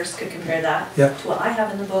auditors could compare that Yep. to what I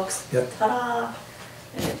have in the books. Yep. Ta-da!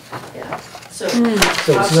 And it, yeah, so So it's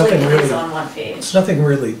actually nothing it is really, on one page. it's nothing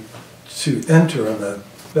really to enter on the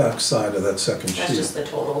back side of that second That's just sheet. the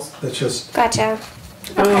totals. That's just, Gotcha.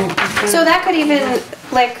 Oh, So that could even,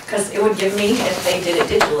 like, Because it would give me, if they did it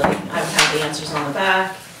digitally, I would have the answers on the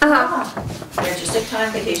back. uh-huh. There's your sick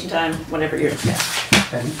time, vacation time, whatever you're, yeah.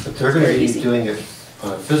 But they're gonna Very be easy. doing it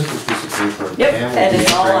on a physical piece of paper. Yep, Pam will and be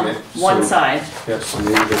it's all on entering it, one so- side. Yes, and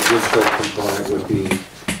then the digital component would be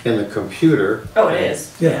in the computer. Oh, it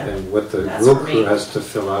is, Yeah. yeah. And what the That's road for crew me. has to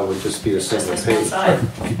fill out would just be a Just single this one page. side.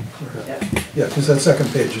 Yep. Yeah, because that second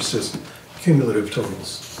page is just cumulative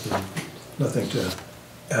totals. Nothing to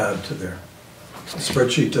add to there. The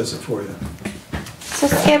spreadsheet does it for you. So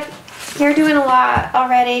Skip, you're doing a lot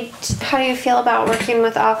already. How do you feel about working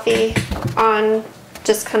with Alfie on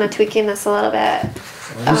just kind of tweaking this a little bit?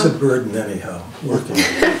 Well, it's a burden anyhow, working.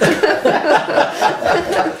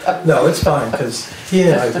 No, it's fine, because he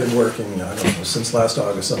and I have been working, I don't know, since last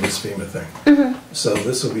August on this FEMA thing. So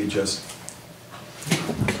this will be just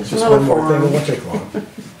one more thing, it won't take long.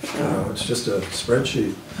 It's just a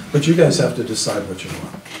spreadsheet. But you guys have to decide what you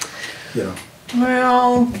want, you know.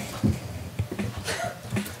 Well,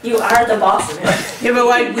 You are the boss of it. yeah,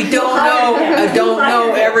 but we don't know, I don't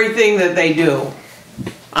know everything that they do.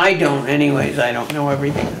 I don't anyways, I don't know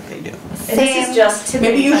everything that they do. And this is just to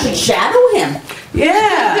Maybe you should shadow him.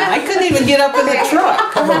 Yeah, I couldn't even get up in the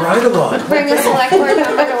truck. Come right along. Bring a select board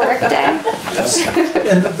member to work day.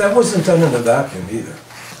 And that wasn't done in a vacuum either.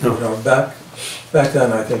 You know, back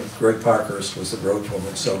then, I think Greg Parkhurst was the road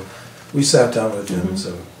foreman, so we sat down with him and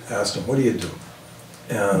so asked him, what do you do?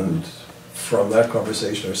 And from that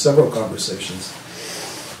conversation, or several conversations,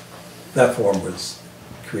 that form was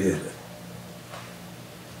created.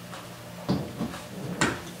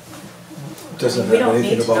 Doesn't We have don't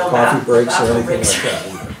anything need to about know coffee breaks or bathroom anything breaks. like that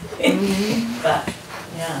either. But,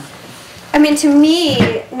 yeah. I mean, to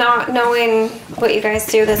me, not knowing what you guys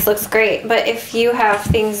do, this looks great. But if you have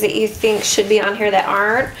things that you think should be on here that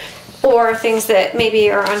aren't, or things that maybe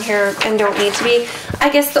are on here and don't need to be, I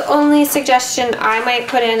guess the only suggestion I might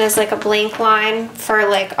put in is like a blank line for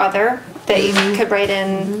like other that you could write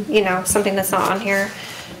in, you know, something that's not on here.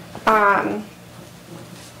 Yeah.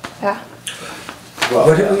 Well,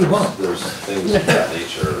 What do we want? There's things of that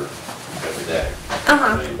nature every day. Uh-huh.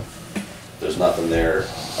 I mean, there's nothing there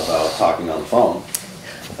about talking on the phone,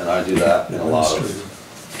 and I do that in a lot of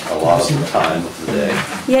the time of the day.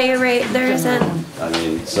 Yeah, you're right. There isn't. I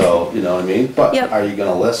mean, so, you know what I mean? But Yep. are you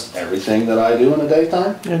gonna list everything that I do in a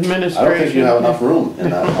daytime? Administration. I don't think you have enough room in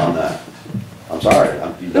that, on that. I'm sorry,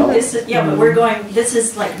 you don't. This is, yeah, but this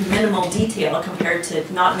is like minimal detail compared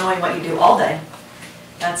to not knowing what you do all day.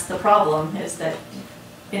 That's the problem, is that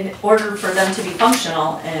in order for them to be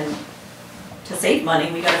functional and to save money,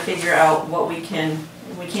 we gotta figure out what we can't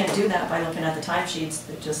do that by looking at the timesheets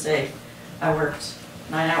that just say, I worked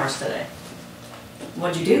 9 hours today.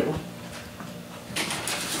 What'd you do?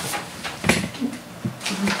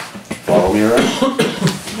 Follow me around.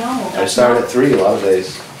 No, I that's start not, at 3 a lot of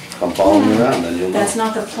days. Come follow me around, then you'll know. that's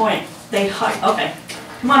not the point. Okay,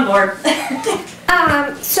 come on board.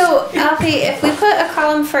 So Alfie, if we put a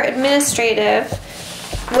column for administrative,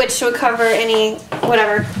 which would cover any,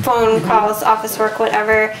 whatever, phone calls, office work,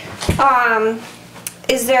 whatever,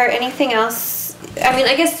 is there anything else? I mean,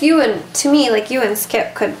 I guess you and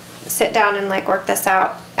Skip could sit down and like work this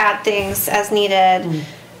out, add things as needed,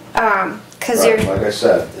 cause Right, you're, like I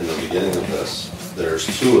said, in the beginning of this,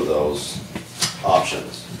 there's 2 of those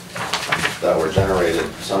options that were generated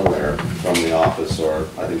somewhere from the office, or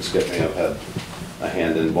I think Skip may have had a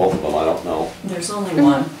hand in both of them, I don't know. There's only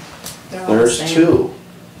one. They're all the There's same. 2.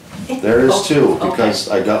 There is Oh, 2, okay. because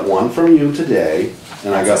I got one from you today,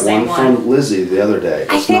 and I That's got the same one from one. Lizzie the other day.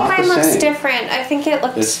 I It's think not mine the looks same. different. I think it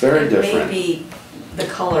looks. It's very It may different. be the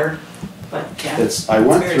color, but yeah. I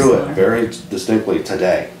went very through it similar. very distinctly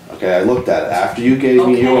today, okay? I looked at it, after you gave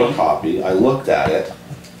me your Okay. copy, I looked at it.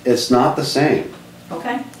 It's not the same.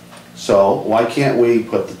 Okay, So why can't we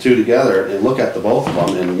put the 2 together and look at the both of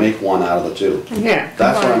them and make one out of the 2? Yeah.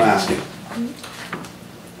 That's what I'm come on. asking.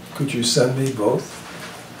 Could you send me both?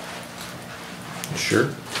 Sure.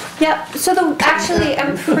 Yep. So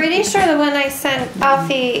I'm pretty sure the one I sent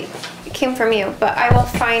Alfie came from you, but I will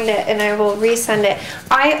find it and I will resend it.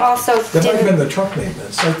 I also That might have been didn't. the truck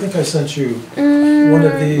maintenance. I think I sent you one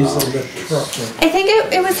of these in the truck. I think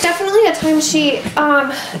it was definitely a timesheet.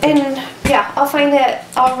 And yeah, I'll find it.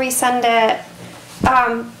 I'll resend it.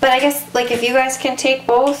 But I guess like if you guys can take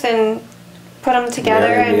both and put them together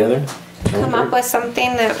and come up with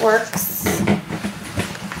something that works,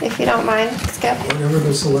 if you don't mind, Skip. Whatever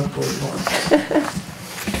the select board wants.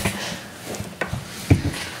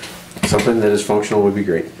 Something that is functional would be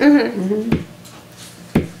great. Well,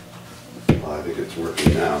 I think it's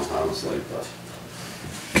working now, honestly, but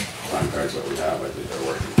time cards that we have, I think they're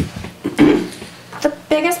working. The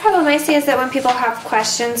biggest problem I see is that when people have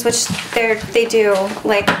questions, which they do,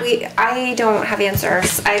 like I don't have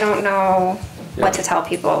answers. I don't know what to tell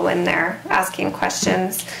people when they're asking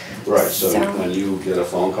questions. Right, so when you get a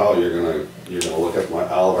phone call, you're gonna look at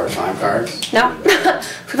all of our time cards? No,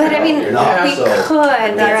 but I mean, You're not, we so could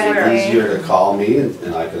It's theoretically. easier to call me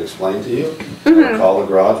and I can explain to you. Mm-hmm. Or call the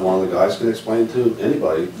garage, one of the guys can explain to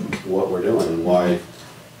anybody what we're doing and why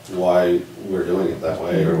we're doing it that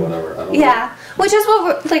way or whatever. I don't know. Yeah, which is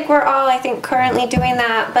what we're all, I think, currently doing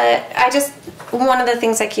that. But one of the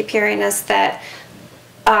things I keep hearing is that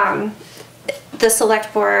the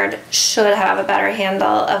select board should have a better handle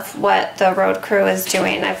of what the road crew is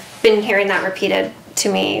doing. I've been hearing that repeated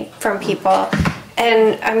to me from people.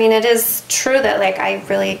 And I mean, it is true that like, I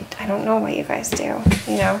don't know what you guys do,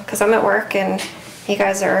 you know, because I'm at work and you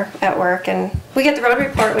guys are at work and we get the road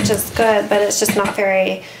report, which is good, but it's just not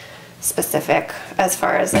very specific as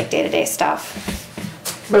far as like day-to-day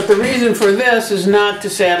stuff. But the reason for this is not to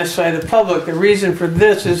satisfy the public. The reason for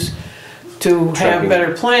this is to have Tracking.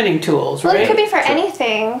 better planning tools, Well, right? it could be for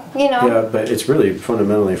anything, you know. Yeah, but it's really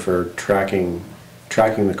fundamentally for tracking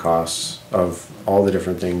the costs of all the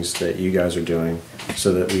different things that you guys are doing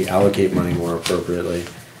so that we allocate money more appropriately.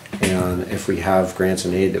 And if we have grants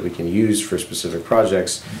and aid that we can use for specific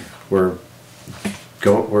projects, we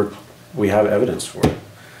have evidence for it.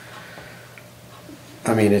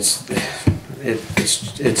 I mean, it's the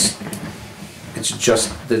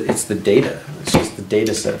data. It's just the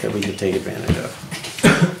data set that we can take advantage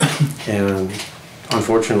of. And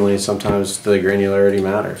unfortunately, sometimes the granularity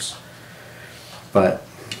matters. But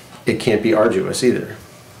it can't be arduous either.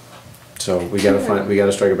 So we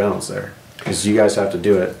gotta strike a balance there. Because you guys have to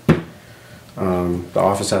do it. The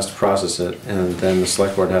office has to process it, and then the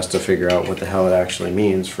select board has to figure out what the hell it actually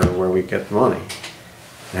means for where we get the money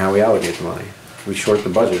and how we allocate the money. If we short the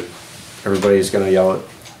budget, everybody's gonna yell at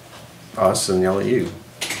us and yell at you.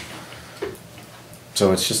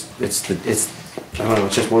 So it's just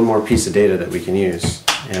one more piece of data that we can use,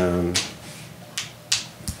 and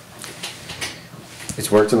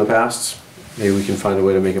it's worked in the past. Maybe we can find a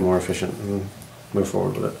way to make it more efficient and move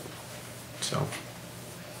forward with it.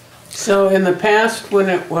 So in the past, when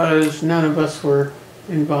it was, none of us were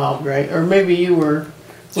involved, right? Or maybe you were,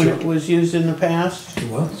 when it was used in the past? It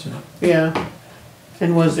was, yeah. Yeah.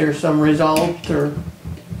 And was there some result, or,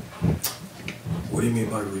 What do you mean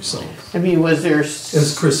by results? I mean, was there?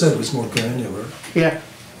 As Chris said, it was more granular, Yeah.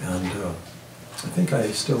 and I think I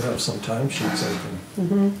still have some timesheets I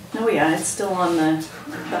can, Oh yeah, it's still on the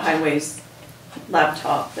highways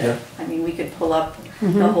laptop. Yeah. I mean, we could pull up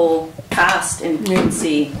the whole past and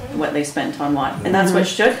see what they spent on what. And that's what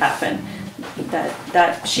should happen.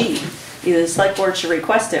 That sheet, either the select board should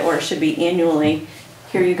request it or it should be annually,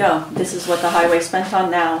 here you go. This is what the highway spent on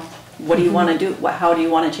now. What do you want to do? How do you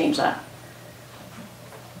want to change that?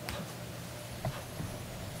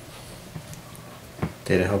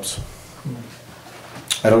 Data helps.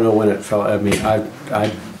 I don't know when it fell. I mean,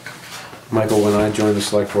 Michael, when I joined the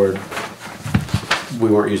select board, we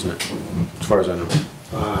weren't using it, as far as I know.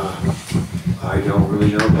 I don't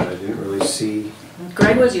really know that. I didn't really see.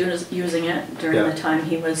 Greg was using it during Yeah. the time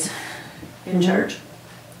he was in charge.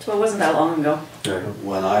 So it wasn't that long ago.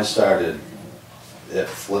 When I started, it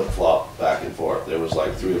flip-flopped back and forth. There was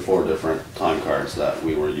like 3 or 4 different time cards that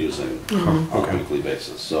we were using on a weekly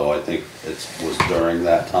basis. So I think it was during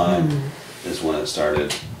that time is when it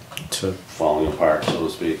started falling apart, so to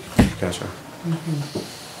speak. Gotcha.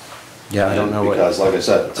 Yeah, I don't know what. Because like I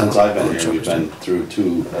said, since I've been here, we've been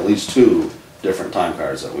through at least two different time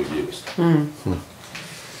cards that we've used.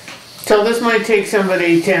 So this might take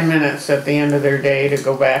somebody 10 minutes at the end of their day to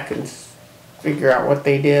go back and figure out what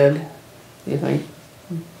they did. You think?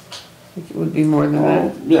 Think it would be more than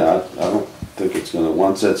that? Yeah, I don't think it's gonna,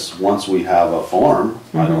 once we have a form,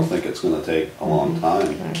 I don't think it's gonna take a long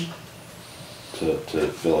time to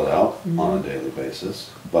fill it out on a daily basis.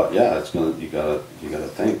 But yeah, it's gonna, you gotta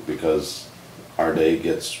think, because our day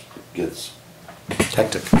gets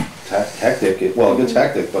Hectic. hectic. It gets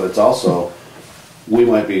hectic, but it's also, we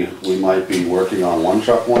might be working on one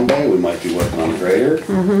truck one day, we might be working on a grader.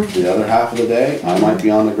 The other half of the day, I might be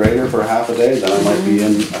on the grader for half a day, then I might be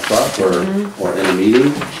in a truck or in a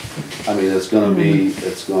meeting. I mean, it's just gonna be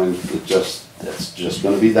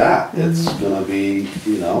that. It's gonna be,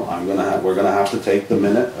 we're gonna have to take the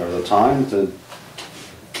minute or the time to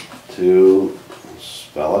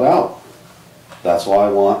spell it out. That's why I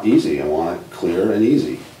want easy. I want it clear and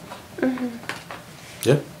easy.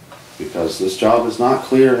 Yeah. Because this job is not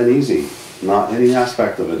clear and easy. Not any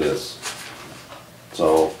aspect of it is.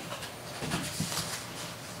 So,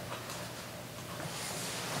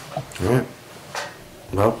 All right.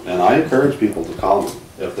 Well, and I encourage people to call me.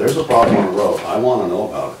 If there's a problem on the road, I want to know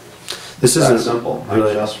about it. this It's that isn't simple.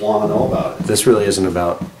 really. I just want to know about it. This really isn't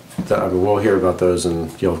about I mean, we'll hear about those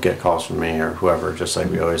and you'll get calls from me or whoever, just like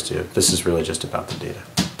we always do. This is really just about the data.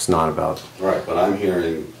 It's not about, Right, but I'm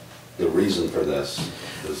hearing the reason for this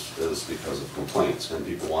is because of complaints, and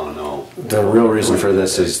people wanna know. the real reason for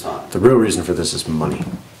this During is, the daytime. the real reason for this is money.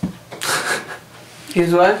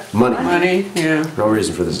 Is what? Money. Money, yeah. The real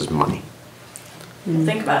reason for this is money.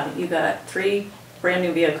 Think about it, you got 3 brand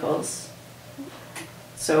new vehicles.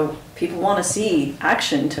 So people wanna see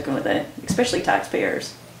action taken with it, especially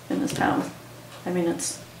taxpayers in this town. I mean,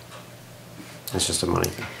 it's It's just a money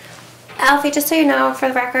thing. Alfie, just so you know, for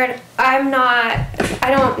the record, I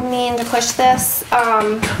don't mean to push this,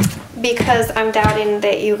 because I'm doubting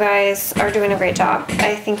that you guys are doing a great job.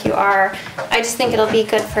 I think you are. I just think it'll be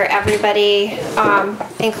good for everybody,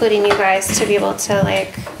 including you guys, to be able to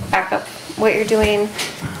like back up what you're doing.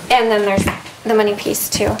 And then there's the money piece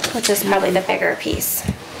too, which is probably the bigger piece.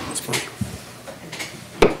 It's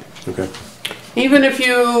money. Okay. Even if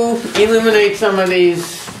you eliminate some of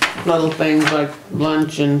these little things like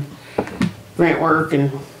lunch and grant work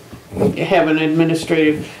and have an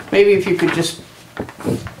administrative, maybe if you could just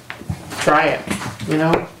try it, you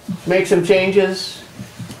know? Make some changes,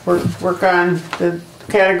 work on the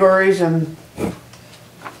categories and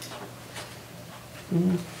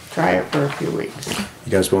try it for a few weeks.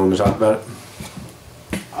 You guys willing to talk about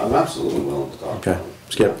it? I'm absolutely willing to talk Okay. about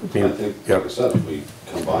it. Skip, I think, like I said, if we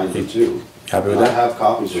combine the two. Happy with I that? have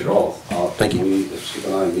copies of both. Thank you. If Skip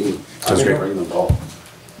and I meet, I Sounds will great. bring them both.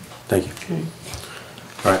 Thank you.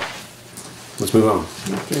 All right, let's move on.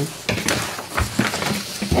 Okay.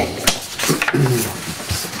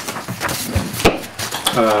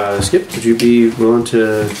 Skip, would you be willing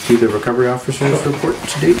to do the recovery officer's report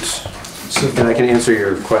to date? So And I can answer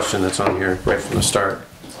your question that's on here right from the start.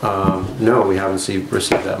 No, we haven't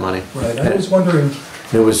received that money. Right, I was wondering,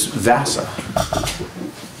 It was VASA.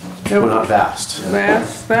 Well, not VAST.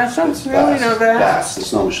 Vast, really know that? Vast, the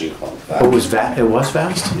snow machine club. Oh, it was It was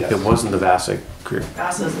VAST? Yes. It wasn't the VASA group.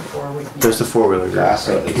 Gasa's the 4-week. There's the four-wheeler group.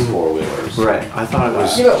 Vasa is 4-wheelers. Right, I thought it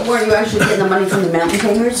was, Weren't you actually getting the money from the mountain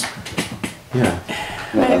tamers? yeah.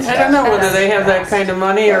 No, that's I don't know Vasa. whether they have that kind of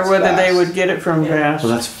money or That's whether they vast. would get it from Vast.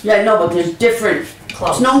 Well, that's, Yeah, no, but there's different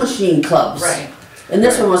Clubs. snow machine clubs. Right. And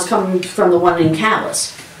this one was coming from the one in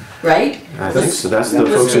Callis, right? I think so. That's the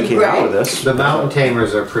folks who came out with this. The mountain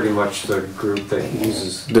tamers are pretty much the group that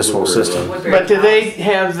uses. This whole Woodbury system. Road. Woodbury But do they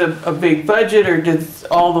House. have a big budget, or did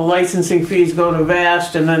all the licensing fees go to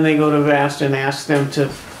Vast and then they go to Vast and ask them to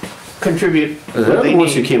contribute what They're they the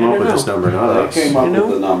ones who need? came I up don't with know. this number, not They us. came up You know?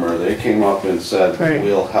 with the number, they came up and said, Right.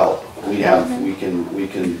 we'll help. We Yeah. have, we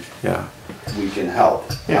can Yeah. help.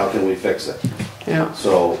 Yeah. How can we fix it? Yeah,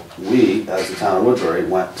 So we, as the town of Woodbury,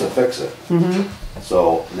 went to fix it.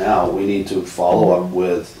 So now we need to follow up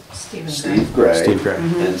with Steve Gray. Steve Gray.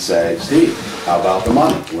 And say, Steve, how about the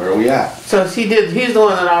money? Where are we at? so he's the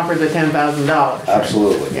one that offered the $10,000.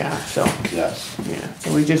 Absolutely. Yeah, so, Yes. yeah,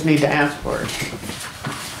 so we just need to ask for it.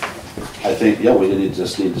 I think, yeah,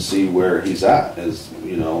 just need to see where he's at,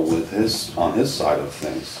 with on his side of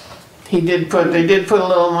things. They did put a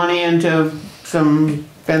little money into some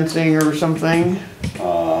fencing or something.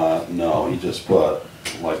 No, he just put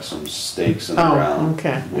like some stakes in the Oh, ground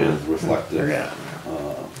okay, with yeah. reflective. Forgot.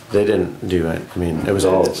 They didn't do it. I mean, it was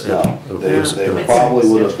all. It's, no, they Yeah. probably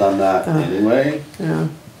would have done that Uh-huh. anyway, Yeah.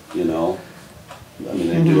 you know? I mean,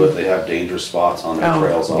 they do it, they have dangerous spots on their Oh,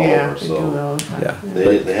 trails all yeah, over, they do so. those. Yeah.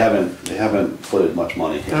 They haven't footed much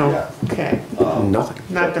money here Oh, yet. okay. Nothing.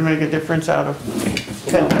 Not to make a difference out of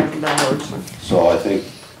 $10,000. So I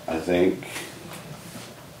think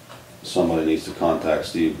somebody needs to contact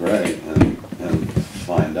Steve Gray and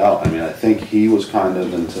find out. I mean, I think he was kind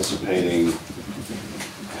of anticipating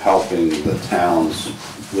helping the towns,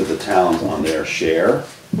 with the towns on their share.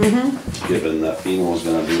 Given that FEMA was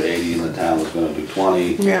gonna do 80 and the town was gonna do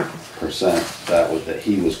 20%, Yeah, that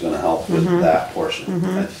he was gonna help with that portion,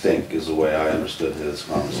 I think is the way I understood his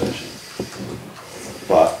conversation.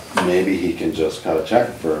 But maybe he can just cut a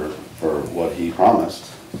check for what he promised,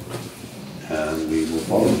 and we move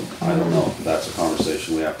forward. I don't know, that's a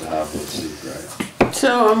conversation we have to have with Steve Gray.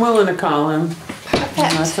 so I'm willing to call him, unless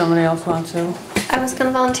Perfect. somebody else wants to. I was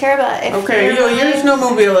gonna volunteer, but if Okay, you're you're willing-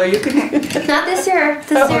 snowmobiler, you can, Not this year.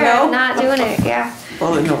 This Oh, year, no? I'm not doing it. Yeah.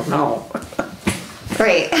 well, no.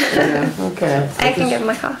 Great. Yeah, okay. I can give him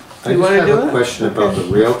a call. I You just wanna have do a it? question about the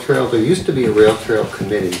rail trail. There used to be a rail trail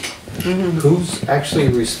committee. Who's actually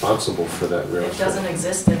responsible for that rail It trail? doesn't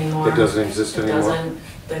exist anymore. It doesn't exist It anymore? doesn't,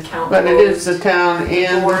 the count. But it is the town The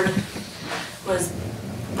and, board was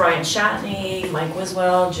Brian Shatney, Mike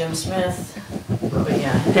Wiswell, Jim Smith. But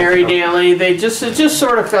yeah. Harry Daly, it just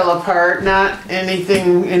sort of fell apart, not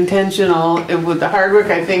anything intentional. With the Hardwick,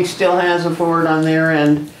 I think still has a board on their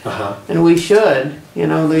end. And we should,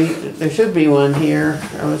 there should be one here.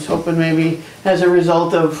 I was hoping maybe as a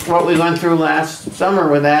result of what we went through last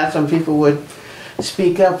summer with that, some people would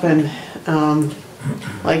speak up and,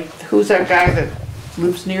 like, who's that guy that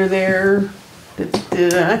lives near there?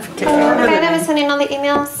 I forget. Oh, the guy that was sending all the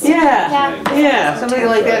emails? Yeah, somebody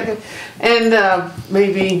like that. And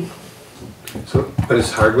maybe, So, but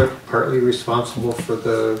is Hardwick partly responsible for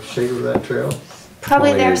the shape of that trail?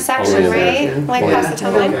 Probably their Only section, their right? section. Like Yeah. past the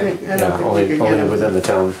town I line? don't think Yeah, we only could get them. within the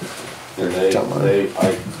town. And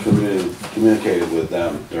I communicated with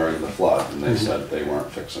them during the flood, and they said they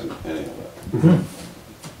weren't fixing any of it.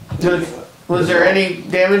 Any of it. Was there any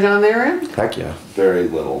damage on their end? Heck yeah. Very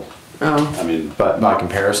little. Oh, I mean, But by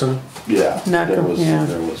comparison, yeah, Not there com- was, yeah.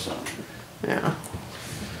 there was some. yeah.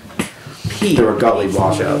 there were gully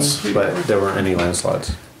washouts, but there weren't any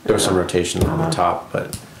landslides. There was some rotation on the top,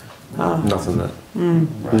 but nothing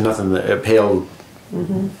that it paled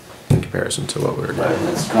in comparison to what we were Right, doing. and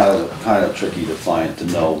it's kind of tricky to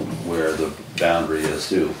know where the boundary is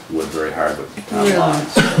to Woodbury Hardwick town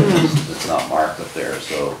lines. It's not marked up there,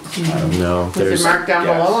 so kind of, No, Was there's it marked down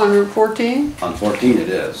yes. below on Route 14? on 14 it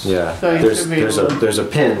is. yeah. So you There's should be there's able a to- there's a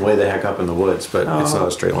pin way the heck up in the woods, but it's Oh. not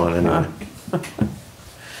a straight line anyway.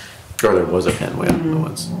 Or there was a pin way up in the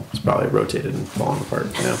woods. It's probably rotated and fallen apart.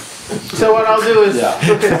 Yeah. So what I'll do is Yeah.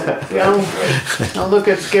 look at, I'll look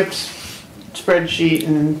at Skip's spreadsheet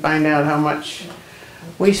and find out how much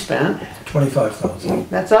we spent. 25,000.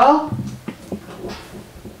 That's all?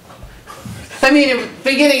 I mean, in the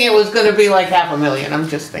beginning it was gonna be like 500,000, I'm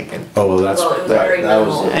just thinking. Oh well, that's Well, it was That very that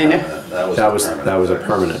was, minimal. I know. that was a fix.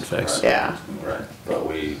 permanent fix. Right. Yeah, Right, but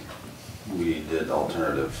we did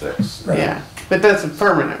alternative fix. yeah, but that's a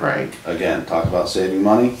permanent, right? Again, talk about saving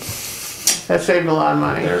money, That saved a lot of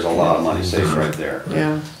money. there's a lot of money saved right there.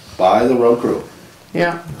 Yeah, By the road crew.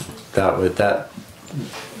 yeah.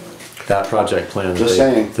 That project plan. Just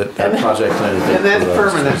saying. That project plan. that they And that's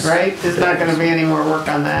proposed permanent, was- right? There's not gonna be any more work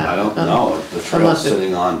on that? I don't know, the trail's Unless it-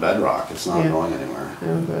 sitting on bedrock, it's not Yeah. going anywhere.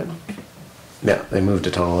 Oh, good. Yeah, they moved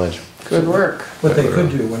to Tunnel Edge. Good work. What they could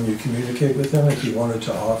do when you communicate with them, if you wanted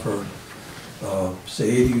to offer, say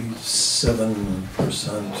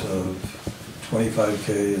 87% of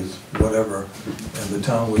 25K is whatever, and the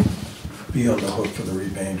town would be on the hook for the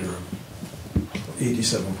remainder of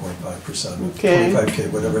 87.5%, Okay. 25K,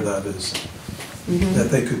 whatever that is,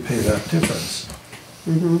 that they could pay that difference.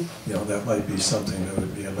 You know, that might be something that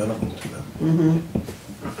would be amenable to them.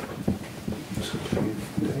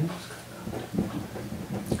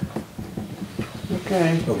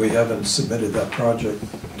 Okay. But we haven't submitted that project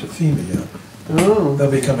to FEMA yet. Oh,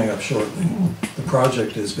 They'll be coming up shortly. The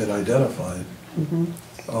project has been identified.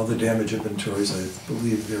 All the damage inventories, I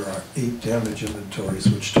believe there are 8 damage inventories,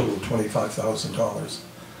 which total $25,000.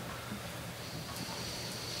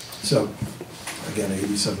 So, again,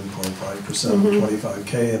 87.5% of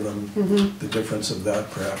 25K, and then the difference of that,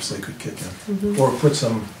 perhaps they could kick in. Or put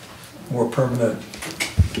some more permanent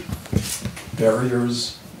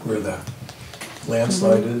barriers where that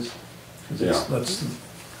landslide is. 'Cause Yeah. that's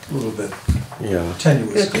a little bit Yeah,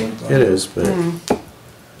 tenuous going on. it is, but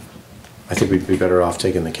I think we'd be better off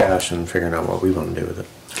taking the cash and figuring out what we want to do with it.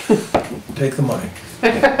 Take the money.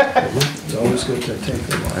 It's always good to take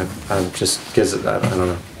the money. I'm just gives it that. I don't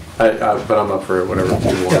know. But I'm up for whatever you want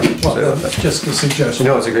Yeah, to say well, about that's that. just a suggestion.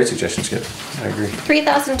 No, it's a great suggestion, Skip. I agree.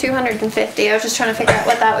 3,250. I was just trying to figure out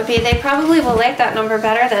what that would be. They probably will like that number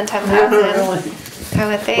better than 10,000. I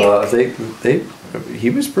would think. Well, he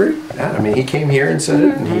was pretty. I mean, he came here and said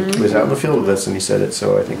it, and he was out in the field with us, and he said it.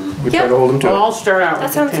 So I think we try Yep. to hold him to well, I'll it. start out That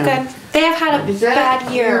with sounds the 10. good. They have had a Is that-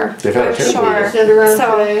 bad year. They've had a I'm terrible sure. year. Send around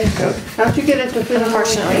So, today. Yeah. How'd you get it to fit on?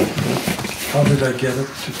 unfortunately. How did I get it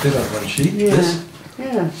to fit on one sheet? Yeah, This,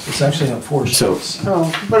 yeah. it's actually on 4 So- sheets.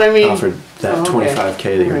 Oh, but I mean. Alfred, that oh, okay.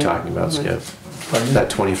 25K that you're Right. talking about, Skip. Pardon me? That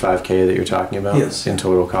 25K that you're talking about. Yes. In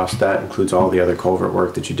total cost, that includes all the other culvert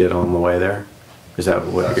work that you did on the way there. Is that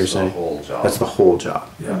what That's you're the saying? whole job. That's the whole job.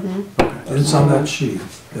 Yeah. It's on that sheet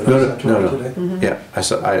that I No, sent no, you no, today. no. Yeah,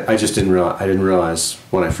 I just didn't realize. I didn't realize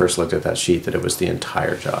when I first looked at that sheet that it was the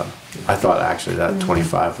entire job. I thought actually that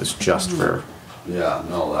 25 was just for. Yeah,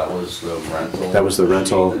 no, that was the rental. That was the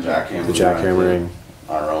rental, machine, the jackhammering. rented,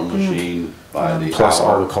 our own machine by the Plus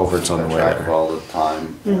hour, all the culverts on the kept way track there. of all the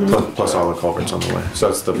time. Plus all the culverts on the way. So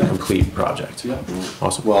it's the complete project. Yeah.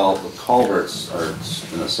 Awesome. Well, the culverts are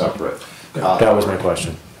in a separate. That was my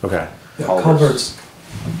question. Okay. Yeah, Culverts. culverts,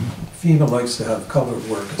 FEMA likes to have culvert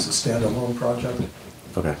work as a standalone project.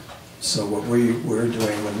 Okay. So what we're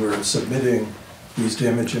doing when we're submitting these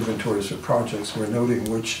damage inventories for projects, we're noting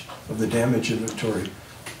which of the damage inventory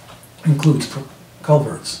includes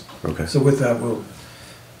culverts. Okay. So with that, we'll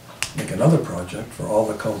make another project for all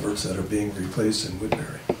the culverts that are being replaced in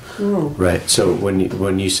Woodbury. Right, so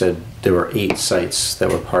when you said there were 8 sites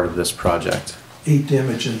that were part of this project, 8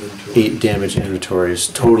 damage inventories. 8 damage inventories,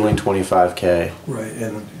 totaling 25K. Right,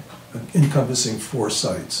 and encompassing 4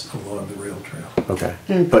 sites along the rail trail. Okay,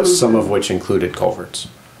 but some of which included culverts.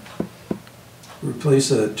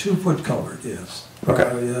 Replace a 2-foot culvert, yes. Okay.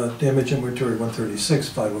 Damage inventory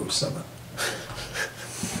 136,507.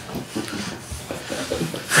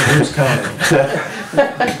 So who's counting?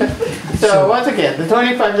 So once again, the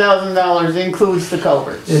 $25,000 includes the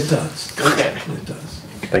culverts. It does. Okay. It does.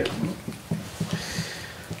 Thank you.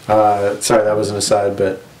 Sorry, that was an aside,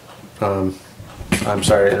 but I'm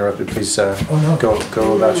sorry to interrupt you. Please Oh, no. go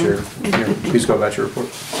about please go about your report.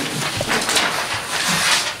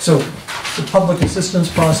 So the public assistance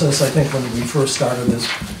process, I think when we first started this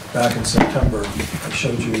back in September, I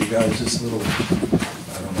showed you guys this little, I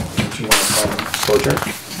don't know what you want to call it. Flowchart?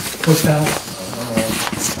 Footpath,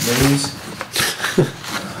 maze.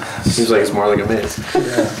 Seems like it's more like a maze.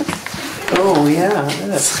 Yeah. Oh, yeah.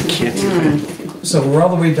 That's, Can't do it. So we're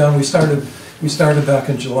all the way done. We started back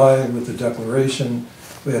in July with the declaration.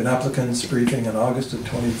 We had an applicant's briefing in August of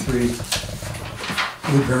 '23.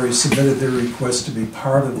 Woodbury submitted their request to be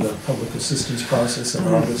part of the public assistance process in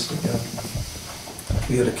August again.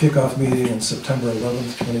 We had a kickoff meeting on September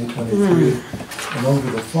 11th, 2023. And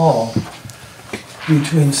over the fall,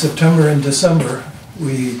 between September and December,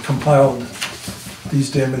 we compiled these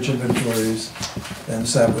damage inventories and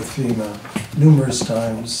sat with FEMA numerous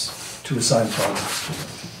times to assign projects to them.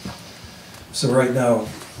 So right now,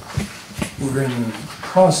 we're in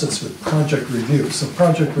process with project review. So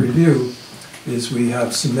project review is we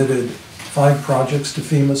have submitted 5 projects to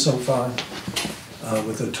FEMA so far,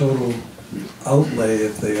 with a total outlay,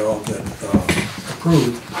 if they all get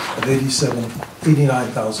approved, of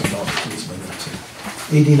 $89,000 is my notes here.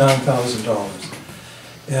 $89,000.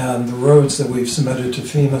 And the roads that we've submitted to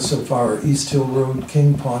FEMA so far are East Hill Road,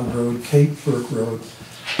 King Pond Road, Cape Burke Road,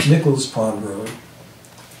 Nichols Pond Road,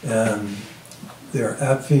 and they're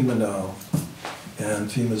at FEMA now, and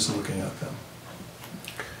FEMA's looking at them.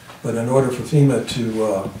 But in order for FEMA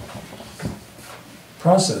to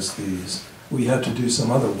process these, we had to do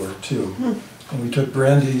some other work too. And we took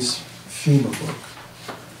Brandy's FEMA book,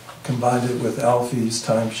 combined it with Alfie's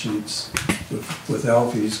timesheets, with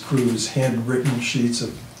Alfie's crew's handwritten sheets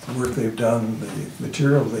of the work they've done, the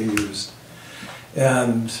material they used,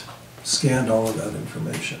 and scanned all of that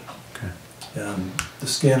information. Okay. And the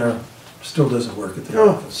scanner still doesn't work at the oh,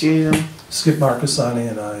 office. Jesus. Skip Marcassani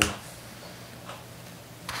and I,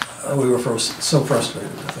 we were so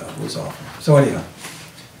frustrated with that. It was awful. So anyhow,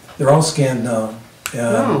 they're all scanned now,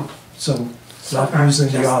 and so not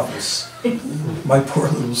using the office. My poor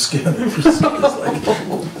little scanner is like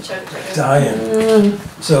dying.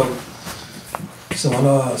 So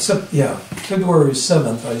on February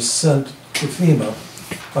 7th, I sent to FEMA.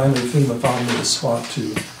 Finally, FEMA found me a spot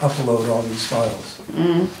to upload all these files.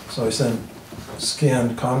 So I sent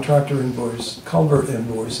scanned contractor invoice, culvert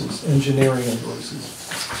invoices, engineering invoices,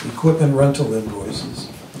 equipment rental invoices,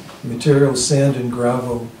 material sand and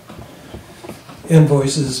gravel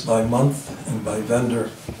invoices by month and by vendor,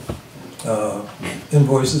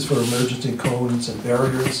 invoices for emergency cones and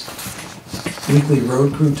barriers, weekly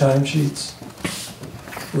road crew timesheets,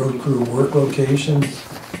 road crew work location,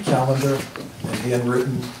 calendar, and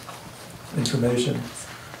handwritten information,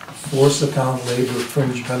 force account labor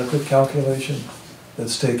fringe benefit calculation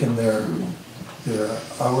that's taken their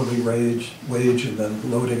hourly wage and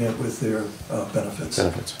then loading it with their benefits.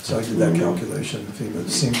 So I did that calculation. FEMA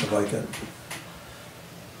seemed to like it.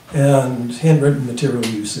 And handwritten material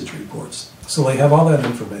usage reports. So they have all that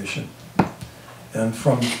information. And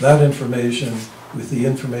from that information, with the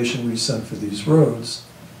information we sent for these roads,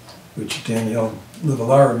 which Danielle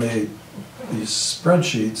Livalara made these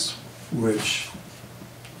spreadsheets, which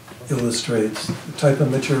illustrates the type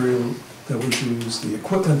of material that was used, the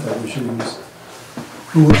equipment that was used,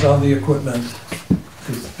 who was on the equipment,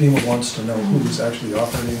 because FEMA wants to know who was actually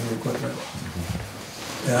operating the equipment,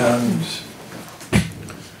 and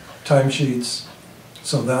timesheets.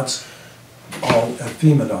 So that's all at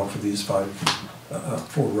FEMA now for these 4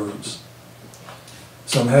 roads.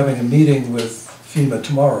 So I'm having a meeting with FEMA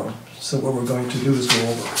tomorrow. So what we're going to do is go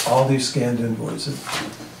over all these scanned invoices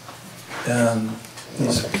and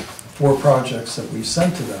these 4 projects that we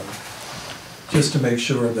sent to them, just to make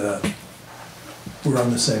sure that we're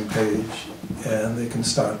on the same page and they can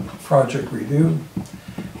start project review.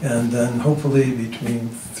 And then hopefully between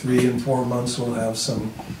 3 and 4 months, we'll have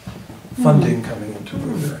some funding coming into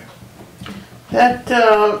Woodbury. That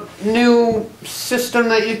new system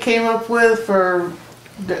that you came up with for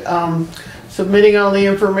submitting all the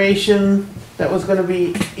information, that was gonna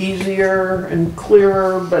be easier and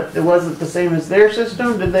clearer, but it wasn't the same as their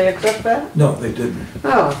system, did they accept that? No, they didn't.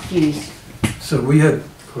 Oh, geez. So we had,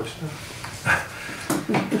 Of course not.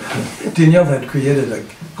 Danielle had created a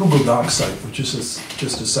Google Docs site, which is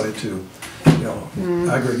just a site to,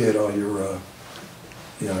 aggregate all your,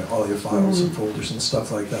 all your files and folders and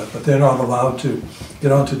stuff like that. But they're not allowed to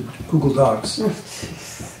get onto Google Docs.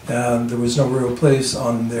 And there was no real place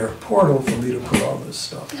on their portal for me to put all this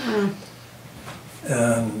stuff.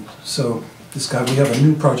 And so this guy, we have a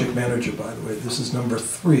new project manager, by the way. This is number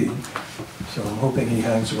 3. So I'm hoping he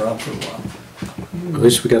hangs around for a while. At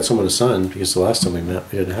least we got someone to sign, because the last time we met,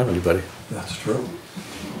 we didn't have anybody. That's true.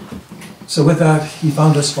 So with that, he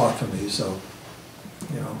found a spot for me, so,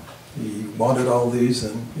 he wanted all these,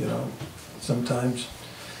 and, sometimes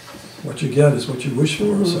what you get is what you wish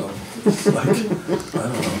for, so it's like, I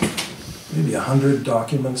don't know, maybe 100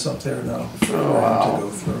 documents up there now for him to go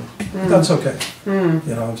through. That's okay.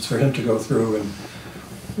 It's for him to go through, and,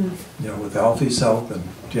 with Alfie's help and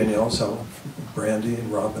Danielle's help, Brandy and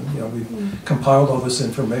Robin, we compiled all this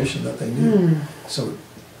information that they need, so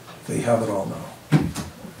they have it all now,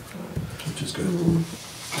 which is good.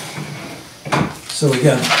 So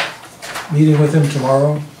again, meeting with him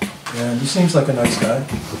tomorrow, and he seems like a nice guy.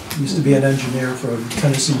 He used to be an engineer for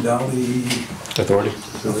Tennessee Valley Authority.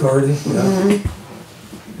 Yeah.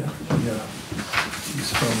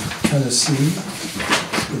 He's from Tennessee.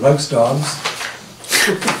 He likes dogs.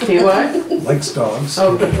 He what? Likes dogs.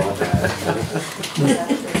 Oh, good.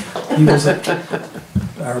 He was at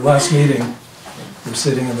our last meeting. We're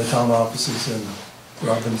sitting in the town offices, and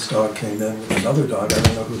Robin's dog came in with another dog. I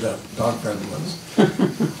don't know who that dog friend was.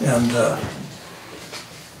 And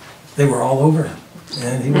they were all over him,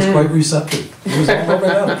 and he was quite receptive. He was all over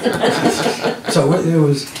them. So it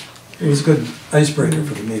was a good icebreaker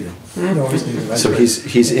for the meeting. You always need an icebreaker. So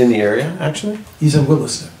he's in the area, actually? He's in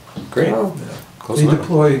Williston. Great. Yeah. Close They enough.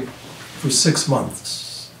 deploy for 6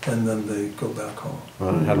 months, and then they go back home.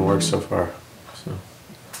 Well, it hadn't worked so far. So.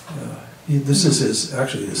 This is his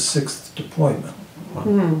 6th deployment. Wow.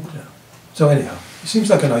 Yeah. So anyhow, he seems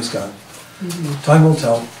like a nice guy. Time will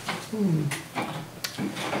tell.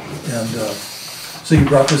 And so you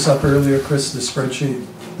brought this up earlier, Chris, the spreadsheet.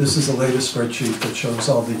 This is the latest spreadsheet that shows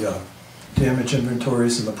all the damage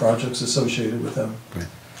inventories and the projects associated with them. Right.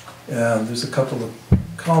 And there's a couple of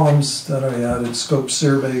columns that I added, scope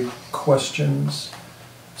survey questions.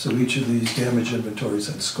 So each of these damage inventories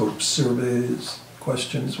had scope surveys,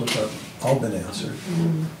 questions, which have all been answered.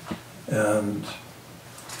 And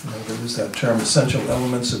there was that term, essential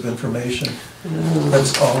elements of information.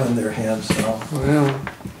 That's all in their hands now,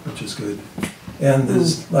 which is good. And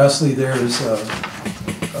there's, lastly, there is a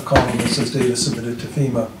column that says data submitted to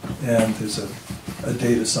FEMA, and there's a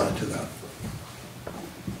date assigned to that.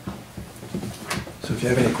 So if you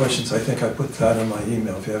have any questions, I think I put that in my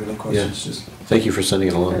email. If you have any questions, just Thank you for sending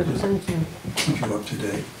it along. Thank you. keep you up to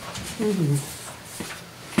date.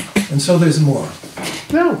 And so there's more.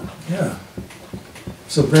 No. Yeah.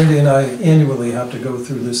 So Brandy and I annually have to go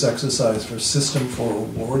through this exercise for System for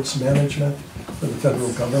Awards Management for the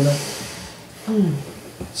federal government.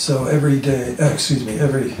 So every day,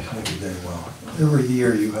 every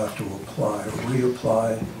year you have to apply or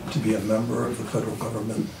reapply to be a member of the federal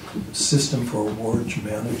government System for Awards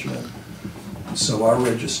Management. So our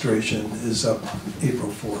registration is up April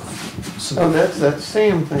 4th. So, Oh, that's that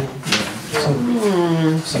same thing.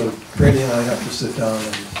 so Brandy and I have to sit down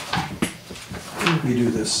and redo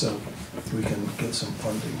this so we can get some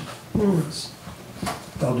funding for this.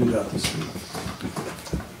 I'll do that this week.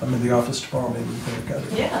 I'm in the office tomorrow, maybe we can look at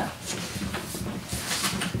it. Yeah.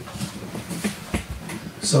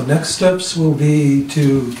 So next steps will be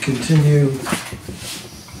to continue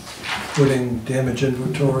putting damage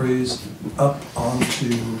inventories up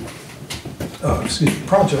onto,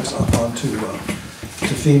 projects up onto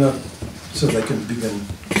to FEMA so they can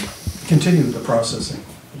continue the processing.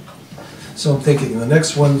 So I'm thinking the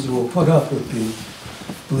next ones we'll put up would be,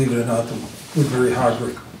 believe it or not, the Woodbury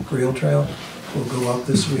Hardwick Rail Trail will go up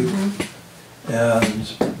this week.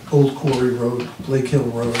 And Old Quarry Road, Blake Hill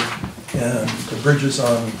Road, and the bridges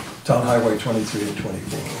on Town Highway 23 and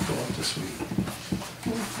 24 will go up this week.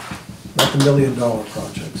 Not the $1 million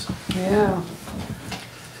projects. Yeah.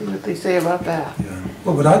 See what they say about that. Yeah.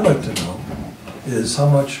 Well, what I'd like to know is how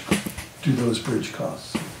much do those bridges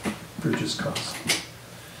cost?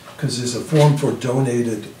 Because there's a form for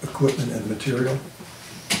donated equipment and material.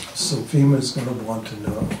 So FEMA's gonna want to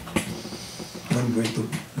know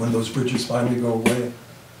when those bridges finally go away,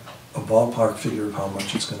 a ballpark figure of how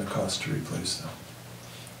much it's gonna cost to replace them.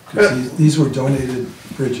 Because these were donated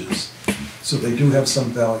bridges, so they do have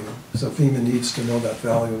some value. So FEMA needs to know that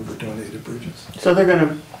value of the donated bridges. So they're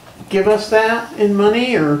gonna give us that in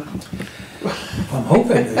money, or? I'm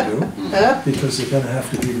hoping they do, Huh? because they're gonna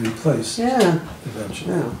have to be replaced Yeah.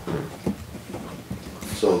 eventually. Yeah.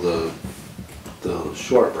 So the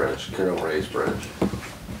short bridge, Carroll Ray's Bridge,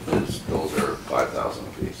 those are 5,000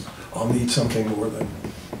 apiece. I'll need something more than,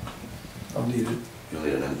 I'll need it. You'll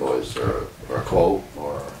need an invoice or a quote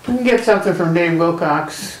or, We can get something from Dave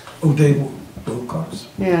Wilcox. Oh, Dave Wilcox.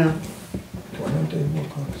 Yeah, Do I know Dave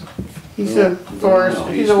Wilcox? he's a forest, No,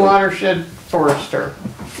 he's he's a the- watershed forester.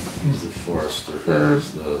 he's the forester, For-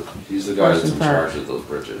 he's the guy that's in Forest and Park. charge of those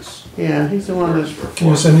bridges. Yeah, he's the one Works that, for Can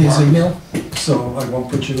you Forest send me his Park. email? So I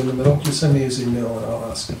won't put you in the middle. Just send me his email and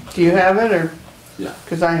I'll ask him. do you have it, or? Yeah.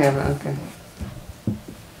 Cause I have it, okay.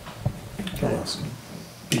 I'll ask him.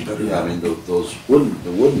 Be better. Yeah, I mean, the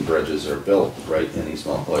wooden bridges are built right in East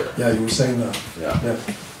Montpelier. Yeah, you were saying that. Yeah. Yeah.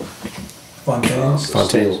 Fontaines? The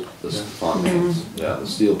Fontaines. steel- The Fontaines, yeah, the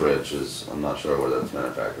steel bridge is, I'm not sure where that's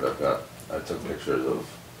manufactured, I took pictures of,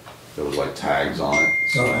 there was like tags on it,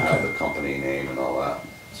 so Oh, I have okay. the company name and all that,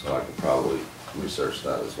 so I could probably research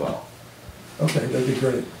that as well. Okay, that'd be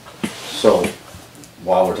great. So,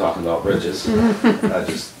 while we're talking about bridges, I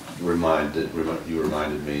just you reminded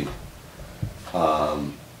me,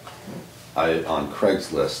 on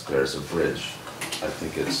Craigslist, there's a bridge, I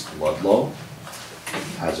think it's Ludlow,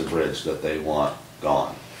 has a bridge that they want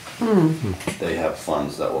gone. They have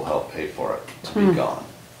funds that will help pay for it to be gone.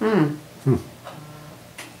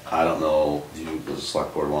 I don't know, does the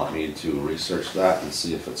select board want me to research that and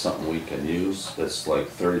see if it's something we can use? It's like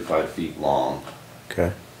 35 feet long,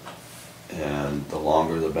 Okay. and the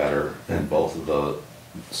longer the better, in both of the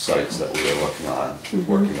sites that we are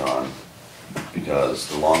working on, because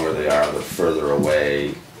the longer they are, the further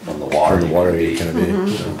away from the water Or the you water can you're be. gonna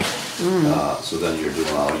be. So then you're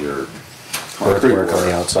doing all your Earthwork on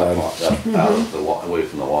the outside. out of away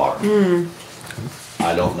from the water.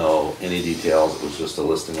 I don't know any details, it was just a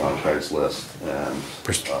listing on Craigslist, and,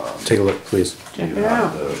 Take a look, please. Check you it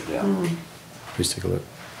have out. to, yeah, Please take a look.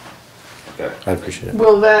 okay. I'd appreciate it.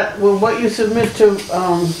 Will what you submit to,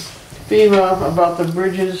 FEMA about the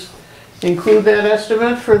bridges include that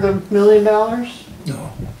estimate for the $1 million? No,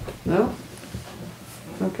 No?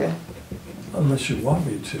 Okay. unless you want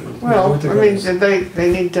me to. Well, What they're I mean, gonna-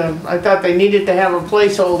 they need to, I thought they needed to have a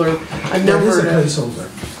placeholder, a That is number a to. placeholder,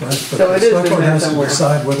 right? So But it the is select in board there has to somewhere.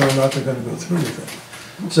 decide whether or not they're gonna go through with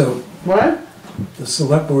it. So What? the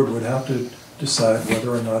select board would have to decide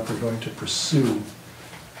whether or not they're going to pursue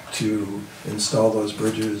to install those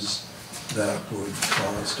bridges that would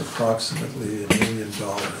cost approximately $1 million.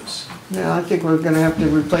 Yeah, I think we're gonna have to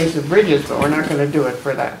replace the bridges, but we're not gonna do it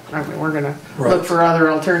for that. I mean, we're gonna look Right. for other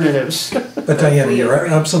alternatives. But Diana, you're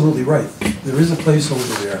absolutely right. There is a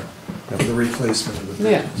placeholder there for the replacement of the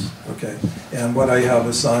Yeah. bridges. Okay, and what I have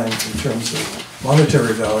assigned in terms of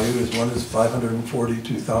monetary value is one is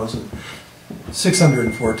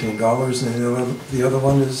 $542,614, and the other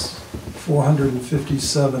one is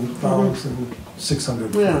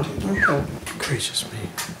 $457,614. Yeah, okay. Gracious me.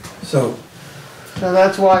 So, So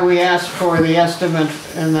that's why we asked for the estimate,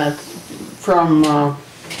 and that from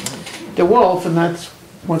DeWolf, and that's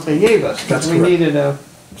what they gave us. 'Cause That's we correct. needed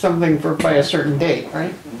something by a certain date,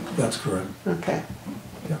 right? that's correct, Okay.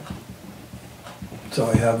 yeah. So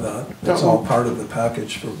I have that. It's all part of the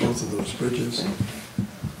package for both of those bridges.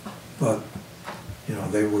 But, you know,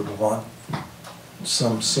 they would want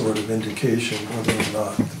some sort of indication whether or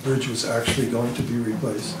not the bridge was actually going to be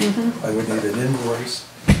replaced. I would need an invoice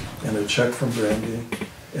and a check from Brandy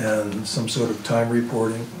and some sort of time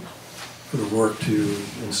reporting for the work to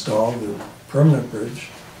install the permanent bridge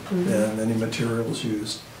and any materials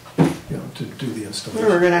used, you know, to do the We're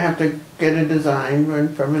installation. gonna have to get a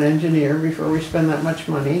design from an engineer before we spend that much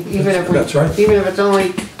money, even if we, That's right. even if it's only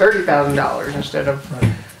 $30,000 instead of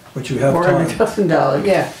Right, but you have time, $400,000,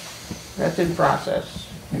 yeah. That's in process,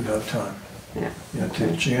 you have time. yeah. You know,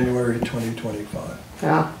 till January 2025.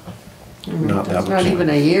 Yeah. Not that That's not much. even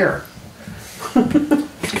a year.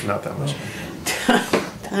 Not that much.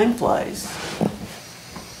 Time flies.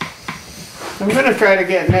 I'm gonna try to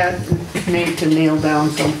get Nate to nail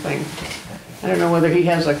down something. I don't know whether he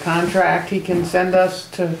has a contract he can send us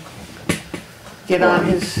to get on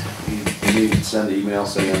his, He sent an email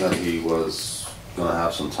saying that he was gonna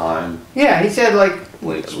have some time, yeah, he said like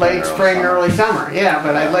late spring, late spring, early summer, yeah,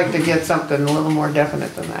 but I'd like to get something a little more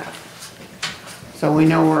definite than that. So we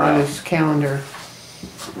know we're on his calendar.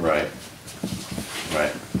 Right.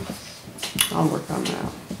 Right. I'll work on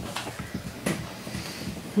that.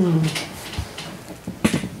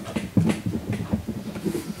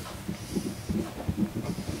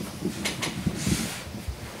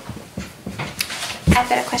 I've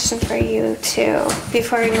got a question for you too,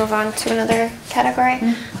 before we move on to another category.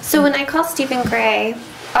 So when I call Stephen Gray,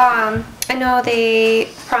 I know they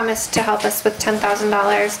promised to help us with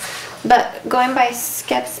 $10,000, but going by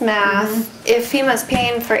Skip's math, if FEMA's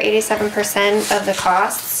paying for 87% of the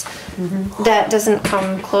costs, that doesn't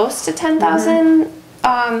come close to 10,000.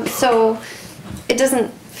 So it doesn't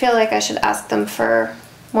feel like I should ask them for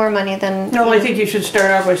more money than. No, I think you should start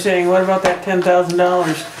out by saying, what about that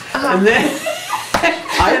 $10,000? And then,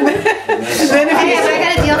 and then if Hey, he, have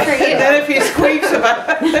I got a deal for you? then if he squeaks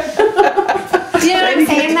about it. Do you know what I'm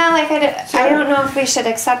saying though? Like I don't know if we should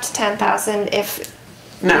accept 10,000 if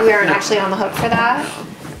No, we aren't no. actually on the hook for that.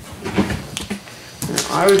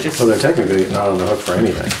 I would just, So they're technically not on the hook for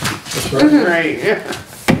anything. That's right. right, yeah.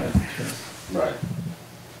 Right.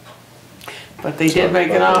 But they did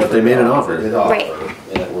make an offer. But they made an offer. It Right. offered,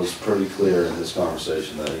 and it was pretty clear in this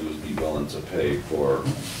conversation that he would be willing to pay for,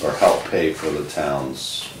 or help pay for the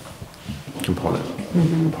town's Component.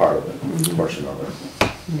 part of it, portion of it.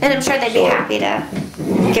 And I'm sure they'd be happy to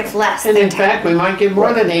give less And than in 10. fact, we might get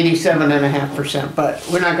more than 87.5%, but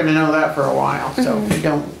we're not gonna know that for a while, so we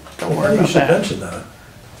don't worry Well, you about should that. mention that.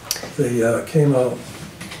 They came out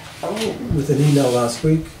with an email last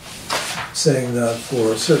week saying that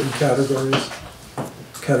for certain categories,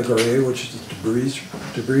 Category A, which is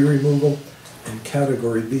debris removal, and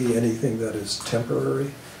Category B, anything that is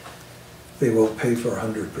temporary, they will pay for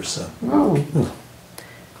 100%. Oh,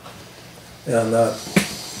 And that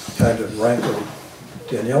kind of rankled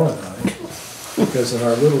Danielle and I, because in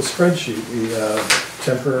our little spreadsheet, we have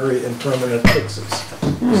temporary and permanent fixes.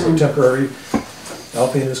 So temporary,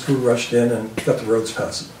 Alfie and his crew rushed in and got the roads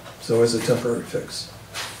passable. So it's a temporary fix.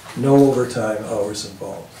 No overtime hours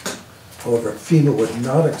involved. However, FEMA would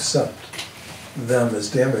not accept them as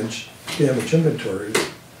damage inventories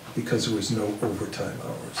because there was no overtime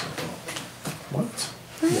hours involved. What?